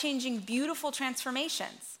 life-changing, beautiful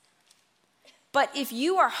transformations. But if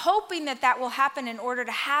you are hoping that that will happen in order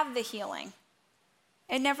to have the healing,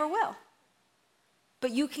 it never will.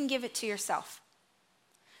 But you can give it to yourself.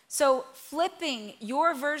 So flipping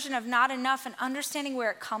your version of not enough and understanding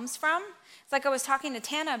where it comes from, it's like I was talking to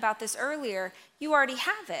Tana about this earlier, you already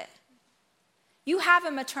have it. You have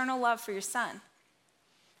a maternal love for your son.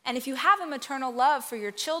 And if you have a maternal love for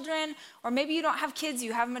your children, or maybe you don't have kids,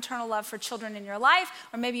 you have a maternal love for children in your life,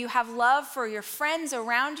 or maybe you have love for your friends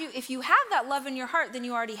around you, if you have that love in your heart, then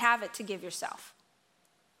you already have it to give yourself.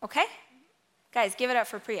 Okay? Guys, give it up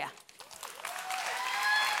for Priya.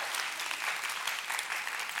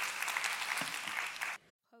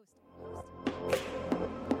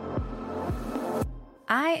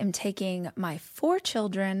 I am taking my 4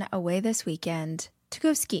 children away this weekend to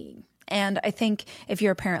go skiing. And I think if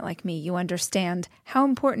you're a parent like me, you understand how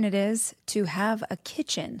important it is to have a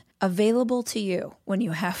kitchen available to you when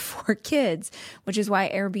you have 4 kids, which is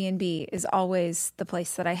why Airbnb is always the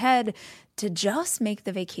place that I head to just make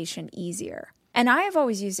the vacation easier. And I have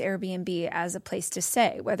always used Airbnb as a place to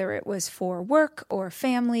stay, whether it was for work or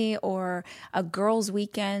family or a girls'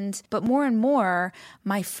 weekend. But more and more,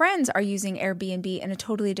 my friends are using Airbnb in a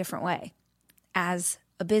totally different way, as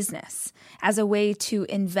a business, as a way to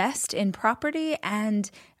invest in property and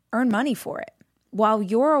earn money for it. While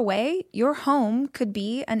you're away, your home could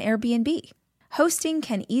be an Airbnb. Hosting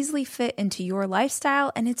can easily fit into your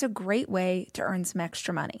lifestyle, and it's a great way to earn some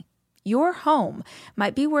extra money. Your home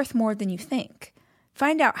might be worth more than you think.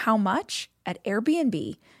 Find out how much at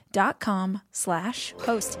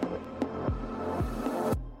airbnb.com/host.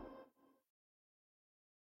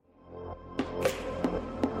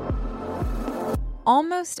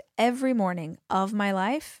 Almost every morning of my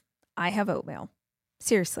life, I have oatmeal.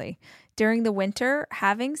 Seriously, during the winter,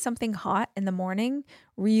 having something hot in the morning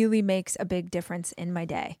really makes a big difference in my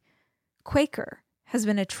day. Quaker has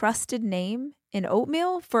been a trusted name in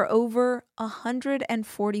oatmeal for over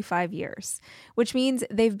 145 years, which means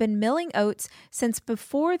they've been milling oats since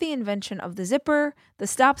before the invention of the zipper, the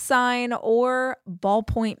stop sign, or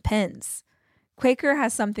ballpoint pens. Quaker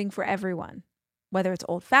has something for everyone, whether it's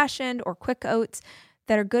old-fashioned or quick oats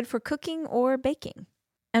that are good for cooking or baking.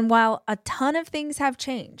 And while a ton of things have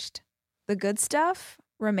changed, the good stuff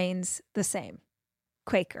remains the same.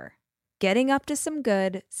 Quaker, getting up to some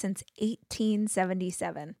good since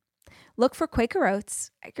 1877. Look for Quaker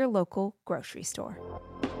Oats at your local grocery store.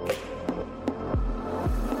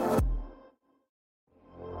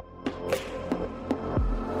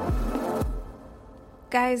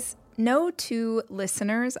 Guys, no 2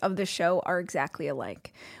 listeners of the show are exactly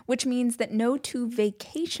alike, which means that no 2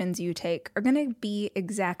 vacations you take are going to be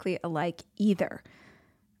exactly alike either.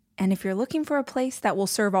 And if you're looking for a place that will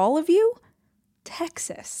serve all of you,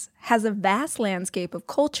 Texas has a vast landscape of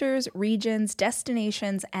cultures, regions,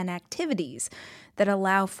 destinations, and activities that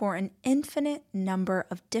allow for an infinite number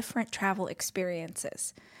of different travel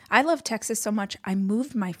experiences. I love Texas so much, I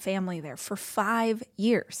moved my family there for 5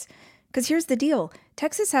 years. Because here's the deal,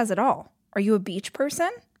 Texas has it all. Are you a beach person?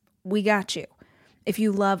 We got you. If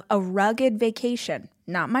you love a rugged vacation,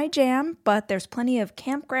 not my jam, but there's plenty of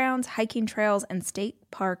campgrounds, hiking trails, and state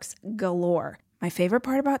parks galore. My favorite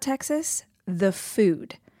part about Texas? The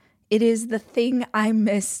food. It is the thing I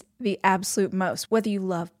miss the absolute most. Whether you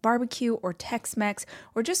love barbecue or Tex-Mex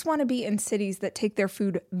or just want to be in cities that take their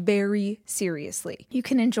food very seriously, you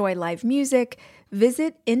can enjoy live music,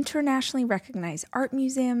 visit internationally recognized art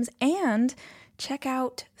museums, and check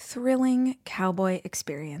out thrilling cowboy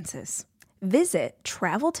experiences. Visit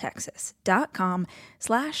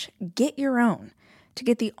traveltexas.com/getyourown to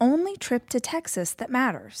get the only trip to Texas that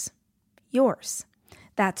matters, yours.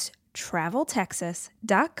 That's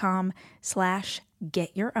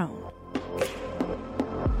traveltexas.com/getyourown.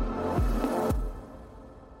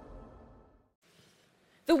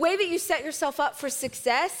 The way that you set yourself up for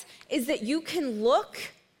success is that you can look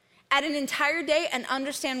at an entire day and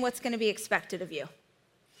understand what's going to be expected of you.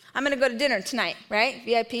 I'm going to go to dinner tonight, right?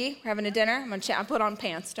 VIP, we're having a dinner. I'm going to I'll put on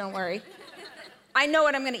pants, don't worry. I know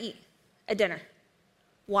what I'm going to eat at dinner.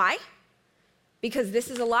 Why? Because this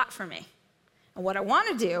is a lot for me. And what I want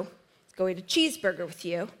to do is go eat a cheeseburger with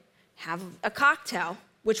you, have a cocktail,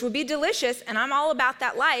 which would be delicious, and I'm all about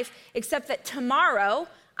that life, except that tomorrow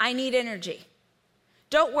I need energy.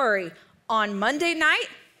 Don't worry, on Monday night,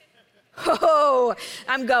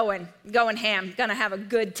 I'm going ham, gonna have a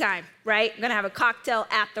good time, right? Gonna have a cocktail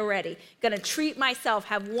at the ready, gonna treat myself,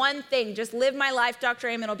 have one thing, just live my life, Dr.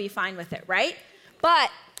 Amen will be fine with it, right?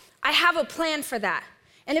 But I have a plan for that.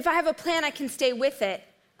 And if I have a plan, I can stay with it,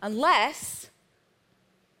 unless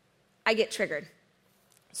I get triggered.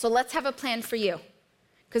 So let's have a plan for you.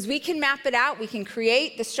 Because we can map it out, we can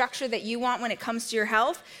create the structure that you want when it comes to your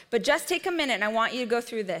health, but just take a minute and I want you to go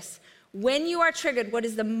through this. When you are triggered, what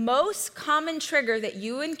is the most common trigger that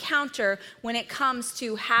you encounter when it comes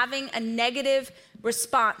to having a negative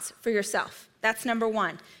response for yourself? That's number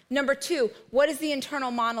one. Number two, what is the internal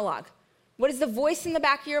monologue? What does the voice in the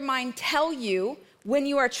back of your mind tell you when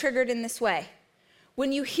you are triggered in this way?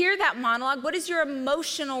 When you hear that monologue, what is your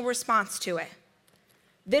emotional response to it?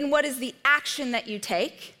 Then what is the action that you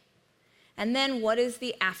take? And then what is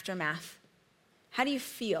the aftermath? How do you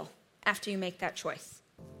feel after you make that choice?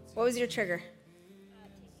 What was your trigger?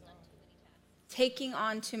 Taking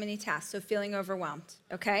on too many tasks, so feeling overwhelmed,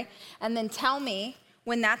 okay? And then tell me,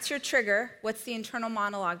 when that's your trigger, what's the internal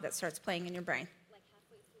monologue that starts playing in your brain? Like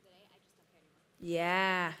halfway through the day, I just don't care anymore.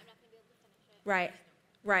 Yeah. I'm not going to be able to finish it.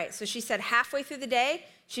 Right. So she said halfway through the day,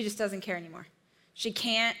 she just doesn't care anymore. She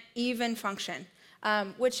can't even function.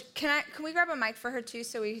 Which, can we grab a mic for her too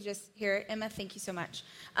so we can just hear it? Emma, thank you so much.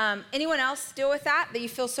 Anyone else deal with that you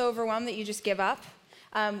feel so overwhelmed that you just give up?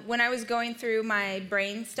 When I was going through my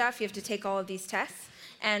brain stuff, you have to take all of these tests.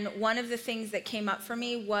 And one of the things that came up for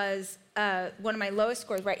me was one of my lowest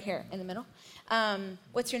scores right here in the middle.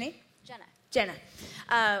 What's your name? Jenna.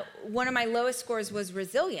 One of my lowest scores was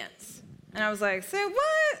resilience. And I was like, say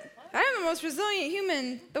what? I'm the most resilient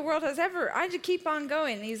human the world has ever. I just keep on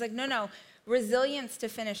going. And he's like, no. Resilience to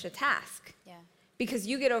finish a task. Yeah. Because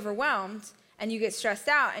you get overwhelmed and you get stressed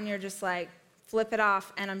out and you're just like, flip it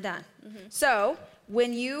off and I'm done. Mm-hmm. So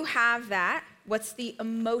when you have that, what's the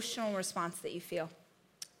emotional response that you feel?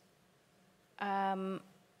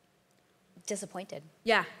 Disappointed.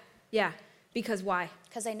 Yeah. Because why?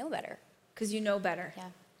 Because I know better. Because you know better. Yeah.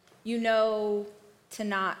 You know to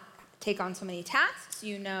not take on so many tasks.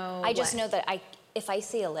 You know I just know that if I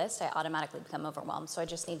see a list, I automatically become overwhelmed. So I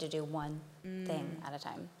just need to do one thing at a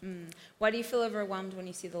time. Why do you feel overwhelmed when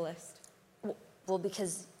you see the list? Well,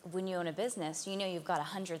 because when you own a business, you know you've got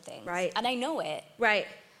 100 things. Right. And I know it. Right.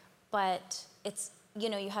 But it's, you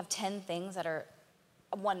have 10 things that are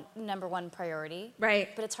number one priority. Right.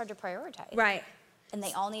 But it's hard to prioritize. Right. And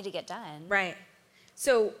they all need to get done. Right.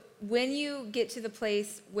 So when you get to the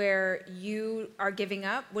place where you are giving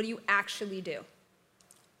up, what do you actually do?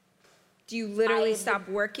 Do you literally stop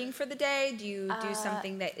working for the day? Do you do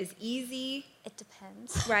something that is easy? It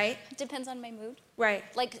depends. Right. It depends on my mood. Right.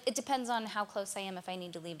 Like, it depends on how close I am if I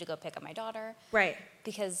need to leave to go pick up my daughter. Right.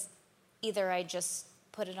 Because either I just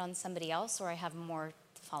put it on somebody else or I have more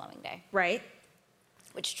the following day. Right.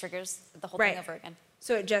 Which triggers the whole Right. thing over again.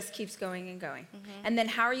 So it just keeps going and going. And then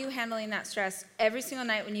how are you handling that stress every single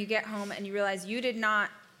night when you get home and you realize you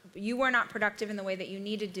were not productive in the way that you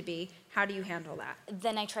needed to be? How do you handle that?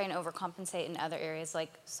 Then I try and overcompensate in other areas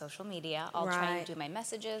like social media. I'll try Right. and do my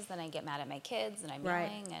messages, then I get mad at my kids and I'm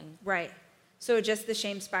Right. yelling and Right. So just the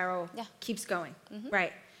shame spiral Yeah. keeps going.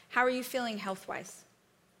 Right. How are you feeling health-wise?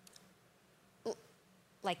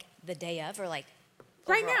 like the day of or like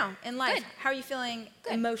Right overall? now in life. Good. How are you feeling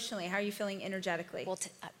Good. emotionally? How are you feeling energetically? Well,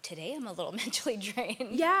 today I'm a little mentally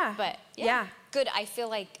drained. Yeah. But Yeah. Good. I feel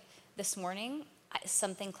like this morning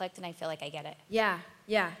something clicked and I feel like I get it. Yeah.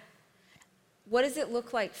 What does it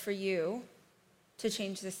look like for you to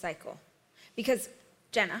change this cycle? Because,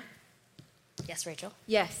 Jenna, Yes, Rachel?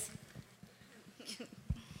 yes,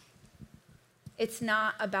 It's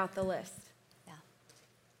not about the list. Yeah.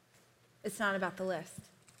 It's not about the list.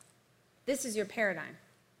 This is your paradigm.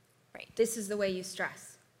 Right. This is the way you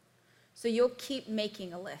stress. So you'll keep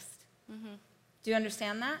making a list. Do you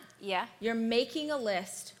understand that? Yeah. You're making a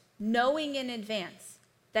list knowing in advance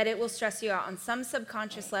that it will stress you out on some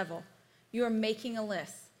subconscious level. You are making a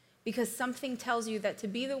list because something tells you that to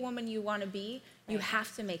be the woman you want to be, you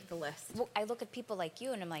have to make the list. Well, I look at people like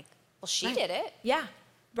you and I'm like, well, she did it. Yeah,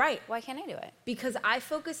 right. Why can't I do it? Because I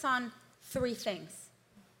focus on 3 things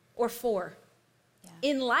or 4 Yeah.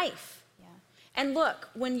 in life. Yeah. And look,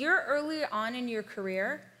 when you're early on in your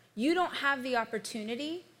career, you don't have the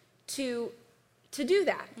opportunity to do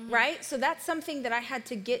that, right? So that's something that I had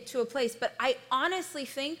to get to a place. But I honestly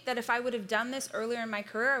think that if I would have done this earlier in my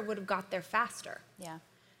career, I would have got there faster. Yeah.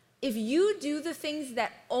 If you do the things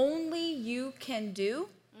that only you can do,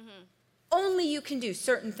 only you can do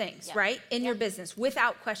certain things, right, in your business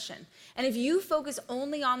without question. And if you focus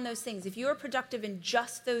only on those things, if you are productive in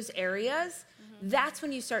just those areas, that's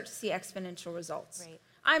when you start to see exponential results. Right.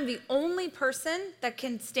 I'm the only person that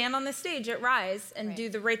can stand on the stage at Rise and do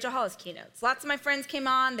the Rachel Hollis keynotes. Lots of my friends came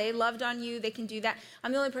on, they loved on you, they can do that.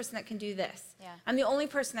 I'm the only person that can do this. Yeah. I'm the only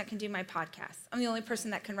person that can do my podcast. I'm the only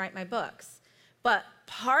person that can write my books. But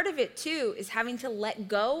part of it too is having to let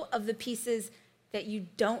go of the pieces that you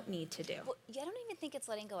don't need to do. Well, I don't even think it's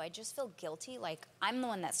letting go. I just feel guilty. Like, I'm the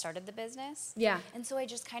one that started the business. Yeah. And so I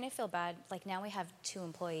just kind of feel bad. Like, now we have 2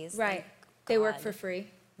 employees. Right. Thank They work God. for free.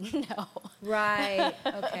 No. Right.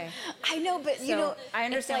 Okay. I know, but you So, know, I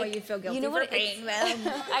understand it's why like, you feel guilty you know for what, paying it's-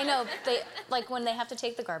 them. I know. They like when they have to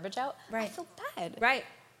take the garbage out. I Right. feel bad. Right.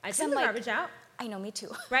 I take I'm the like- garbage out. I know, me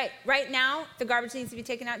too. Right. Right now, the garbage needs to be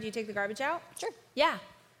taken out. Do you take the garbage out? Sure. Yeah.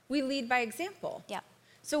 We lead by example. Yeah.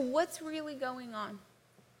 So what's really going on?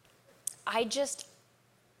 I don't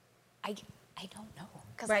know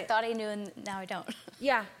because I Right. thought I knew and now I don't.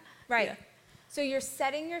 Yeah. Right. Yeah. So you're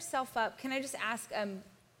setting yourself up. Can I just ask,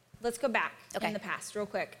 let's go back in the past real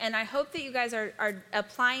quick. And I hope that you guys are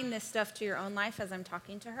applying this stuff to your own life as I'm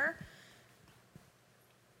talking to her.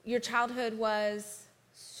 Your childhood was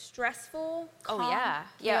stressful, calm, Oh yeah.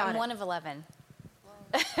 Yeah. I'm chaotic. one of 11.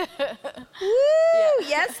 Woo!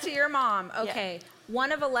 Yes to your mom. Okay.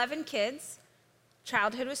 One of 11 kids.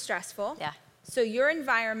 Childhood was stressful. Yeah. So your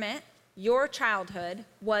environment, your childhood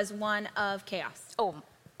was one of chaos. Oh,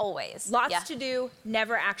 always. Lots yeah. to do,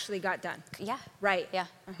 never actually got done. Yeah. Right. Yeah.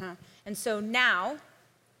 Uh-huh. And so now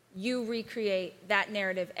you recreate that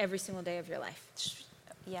narrative every single day of your life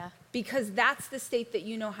Yeah. because that's the state that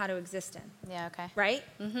you know how to exist in. Yeah. Okay. Right?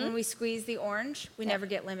 When we squeeze the orange, we Yeah. never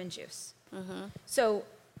get lemon juice. So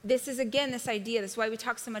this is, again, this idea, this is why we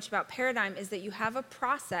talk so much about paradigm, is that you have a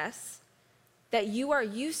process that you are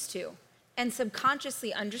used to. And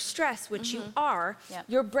subconsciously under stress, which you are, Yep.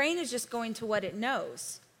 your brain is just going to what it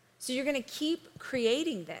knows. So you're going to keep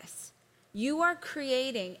creating this. You are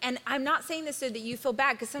creating, and I'm not saying this so that you feel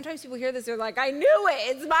bad, because sometimes people hear this, they're like, I knew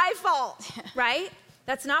it, it's my fault, right?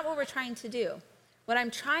 That's not what we're trying to do. What I'm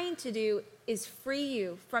trying to do is free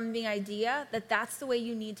you from the idea that that's the way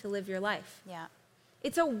you need to live your life. Yeah.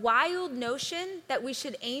 It's a wild notion that we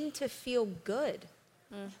should aim to feel good.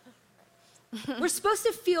 We're supposed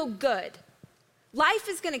to feel good. Life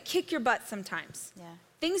is going to kick your butt sometimes. Yeah.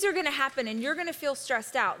 Things are going to happen and you're going to feel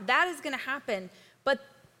stressed out. That is going to happen. But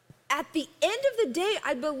at the end of the day,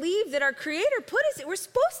 I believe that our Creator put us, we're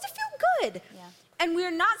supposed to feel good. Yeah. And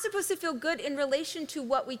we're not supposed to feel good in relation to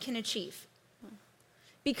what we can achieve.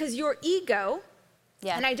 Because your ego,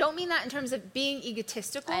 Yeah. and I don't mean that in terms of being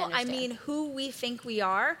egotistical, I I understand. mean who we think we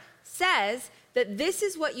are, says that this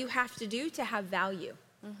is what you have to do to have value.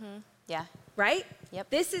 Yeah. Right? Yep.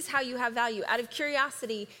 This is how you have value. Out of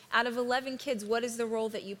curiosity, out of 11 kids, what is the role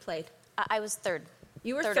that you played? I was third.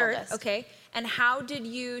 You were third, oldest. okay. And how did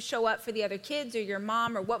you show up for the other kids or your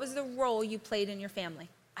mom, or what was the role you played in your family?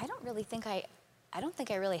 I don't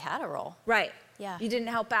think I really had a role. Right. Yeah. You didn't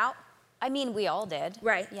help out? I mean, we all did.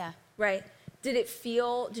 Right. Yeah. Right. Did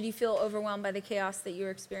you feel overwhelmed by the chaos that you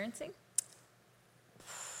were experiencing?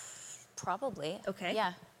 Probably. Okay.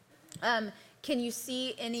 Yeah. Can you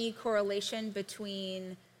see any correlation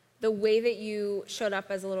between the way that you showed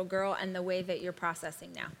up as a little girl and the way that you're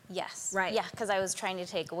processing now? Yes. Right. Yeah, because I was trying to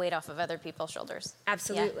take weight off of other people's shoulders.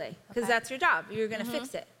 Absolutely. Because Okay. that's your job. You're going to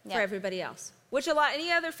fix it Yeah. for everybody else.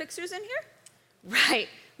 Any other fixers in here? Right.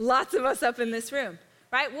 Lots of us up in this room.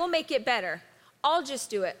 Right? We'll make it better. I'll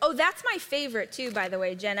just do it. Oh, that's my favorite too, by the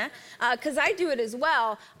way, Jenna, because I do it as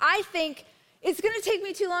well. I think it's going to take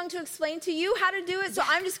me too long to explain to you how to do it, so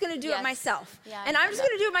I'm just going to do it myself. Yeah, and I'm just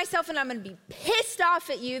going to do it myself, and I'm going to be pissed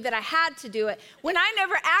off at you that I had to do it when I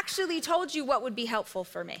never actually told you what would be helpful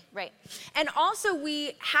for me. Right. And also,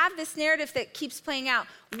 we have this narrative that keeps playing out.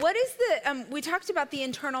 What is the, we talked about the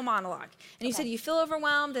internal monologue, and you said you feel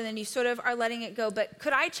overwhelmed, and then you sort of are letting it go, but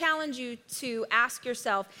could I challenge you to ask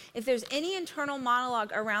yourself if there's any internal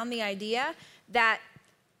monologue around the idea that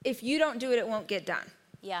if you don't do it, it won't get done?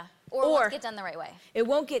 Yeah. Or it won't get done the right way. It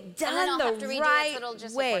won't get done and then I'll the have to redo right it, so it'll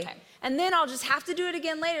just way. take more time. And then I'll just have to do it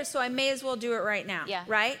again later, so I may as well do it right now. Yeah.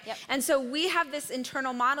 Right? Yep. And so we have this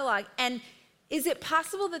internal monologue. And is it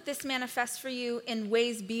possible that this manifests for you in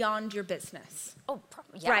ways beyond your business? Oh,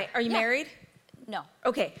 yeah. Right. Are you married? No.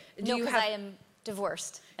 Okay. No, because I am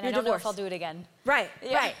divorced. And I don't know if I'll do it again. Right,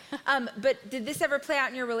 Yeah. right. But did this ever play out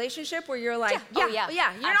in your relationship where you're like, Yeah.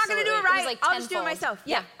 you're not going to do Absolutely. it It right. was like I'll just do it tenfold. myself.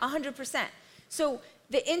 Yeah. 100%. So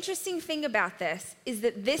the interesting thing about this is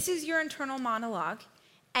that this is your internal monologue,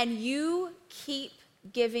 and you keep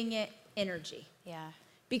giving it energy Yeah.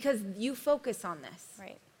 because you focus on this.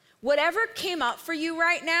 Right. Whatever came up for you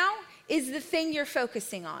right now is the thing you're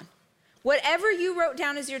focusing on. Whatever you wrote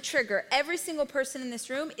down as your trigger, every single person in this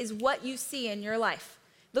room is what you see in your life.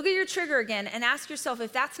 Look at your trigger again and ask yourself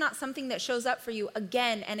if that's not something that shows up for you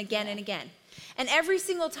again and again and again. And every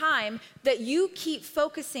single time that you keep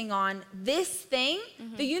focusing on this thing,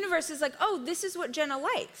 the universe is like, oh, this is what Jenna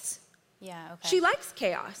likes. Yeah, okay. She likes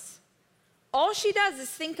chaos. All she does is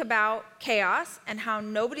think about chaos and how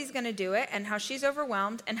nobody's going to do it and how she's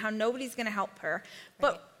overwhelmed and how nobody's going to help her.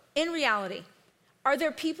 But in reality, are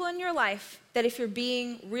there people in your life that, if you're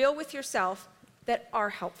being real with yourself, that are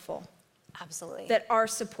helpful? Absolutely. That are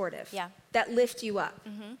supportive? Yeah. That lift you up?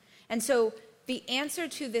 And so the answer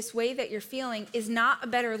to this way that you're feeling is not a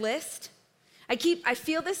better list. I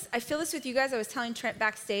feel this with you guys. I was telling Trent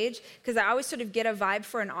backstage, because I always sort of get a vibe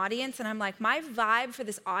for an audience, and I'm like, my vibe for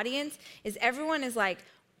this audience is everyone is like,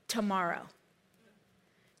 tomorrow.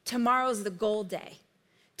 Tomorrow's the goal day.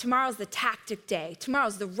 Tomorrow's the tactic day.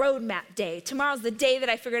 Tomorrow's the roadmap day. Tomorrow's the day that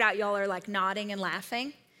I figured out y'all are like nodding and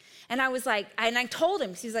laughing. And I was like, and I told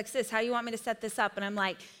him, he's like, sis, how do you want me to set this up? And I'm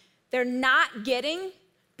like, they're not getting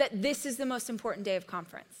that this is the most important day of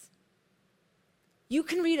conference. You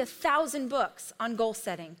can read 1,000 books on goal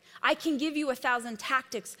setting. I can give you 1,000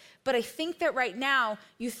 tactics, but I think that right now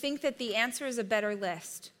you think that the answer is a better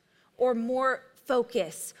list or more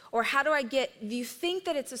focus, or how do you think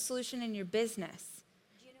that it's a solution in your business?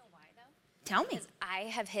 Do you know why, though? Tell me. Because I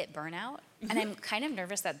have hit burnout, and I'm kind of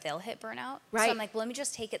nervous that they'll hit burnout. Right. So I'm like, well, let me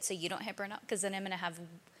just take it so you don't hit burnout, because then I'm going to have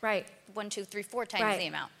 1, 2, 3, 4 times the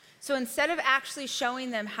amount. So instead of actually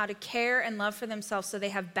showing them how to care and love for themselves so they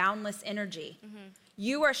have boundless energy,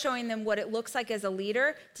 you are showing them what it looks like as a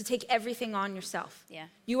leader to take everything on yourself. Yeah.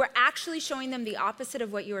 You are actually showing them the opposite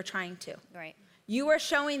of what you are trying to. Right. You are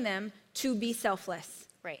showing them to be selfless.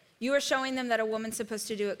 Right. You are showing them that a woman's supposed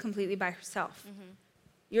to do it completely by herself.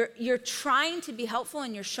 You're trying to be helpful,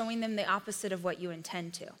 and you're showing them the opposite of what you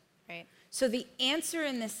intend to. Right. So the answer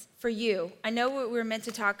in this for you, I know we're meant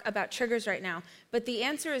to talk about triggers right now, but the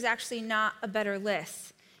answer is actually not a better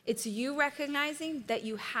list. It's you recognizing that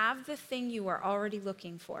you have the thing you are already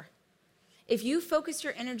looking for. If you focus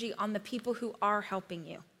your energy on the people who are helping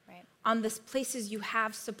you, on the places you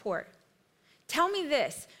have support. Tell me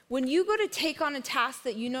this, when you go to take on a task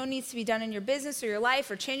that you know needs to be done in your business or your life,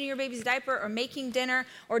 or changing your baby's diaper, or making dinner,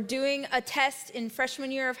 or doing a test in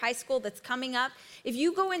freshman year of high school that's coming up, if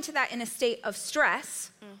you go into that in a state of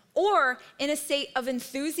stress or in a state of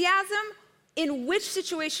enthusiasm, in which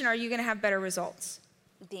situation are you going to have better results?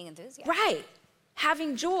 Being enthusiastic. Right.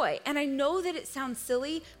 Having joy. And I know that it sounds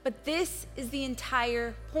silly, but this is the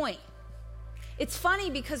entire point. It's funny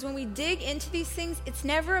because when we dig into these things, it's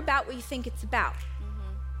never about what you think it's about.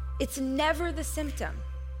 It's never the symptom.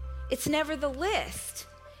 It's never the list.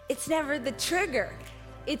 It's never the trigger.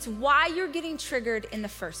 It's why you're getting triggered in the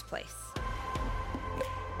first place.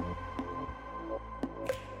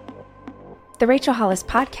 The Rachel Hollis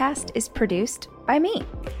podcast is produced by me,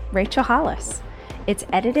 Rachel Hollis. It's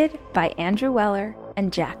edited by Andrew Weller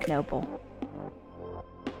and Jack Noble.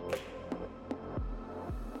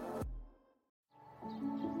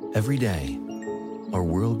 Every day, our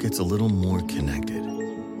world gets a little more connected,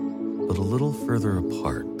 but a little further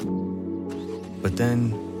apart. But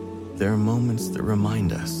then, there are moments that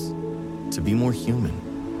remind us to be more human.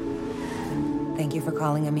 Thank you for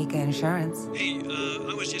calling Amica Insurance. Hey,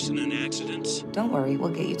 I was just in an accident. Don't worry, we'll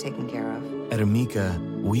get you taken care of. At Amica,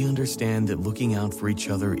 we understand that looking out for each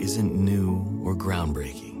other isn't new or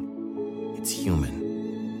groundbreaking. It's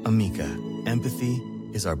human. Amica, empathy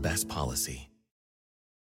is our best policy.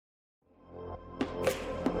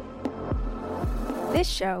 This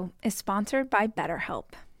show is sponsored by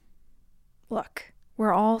BetterHelp. Look,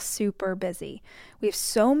 we're all super busy. We have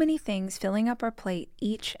so many things filling up our plate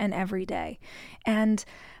each and every day. And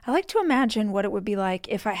I like to imagine what it would be like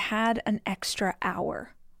if I had an extra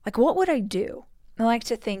hour. Like, what would I do? I like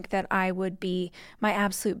to think that I would be my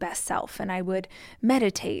absolute best self, and I would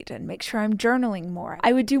meditate and make sure I'm journaling more.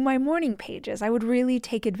 I would do my morning pages. I would really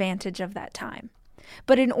take advantage of that time.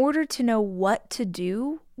 But in order to know what to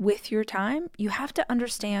do with your time, you have to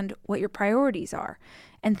understand what your priorities are.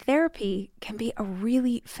 And therapy can be a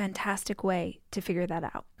really fantastic way to figure that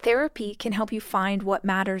out. Therapy can help you find what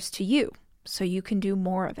matters to you so you can do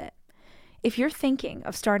more of it. If you're thinking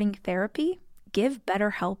of starting therapy, give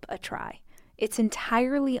BetterHelp a try. It's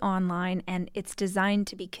entirely online, and it's designed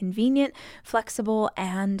to be convenient, flexible,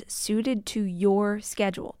 and suited to your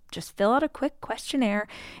schedule. Just fill out a quick questionnaire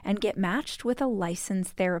and get matched with a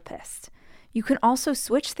licensed therapist. You can also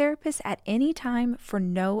switch therapists at any time for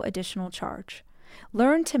no additional charge.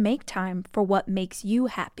 Learn to make time for what makes you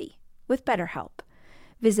happy with BetterHelp.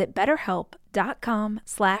 Visit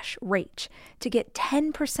BetterHelp.com/RACH to get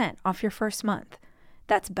 10% off your first month.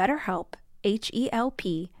 That's BetterHelp,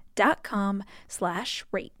 HELP.com/RACH.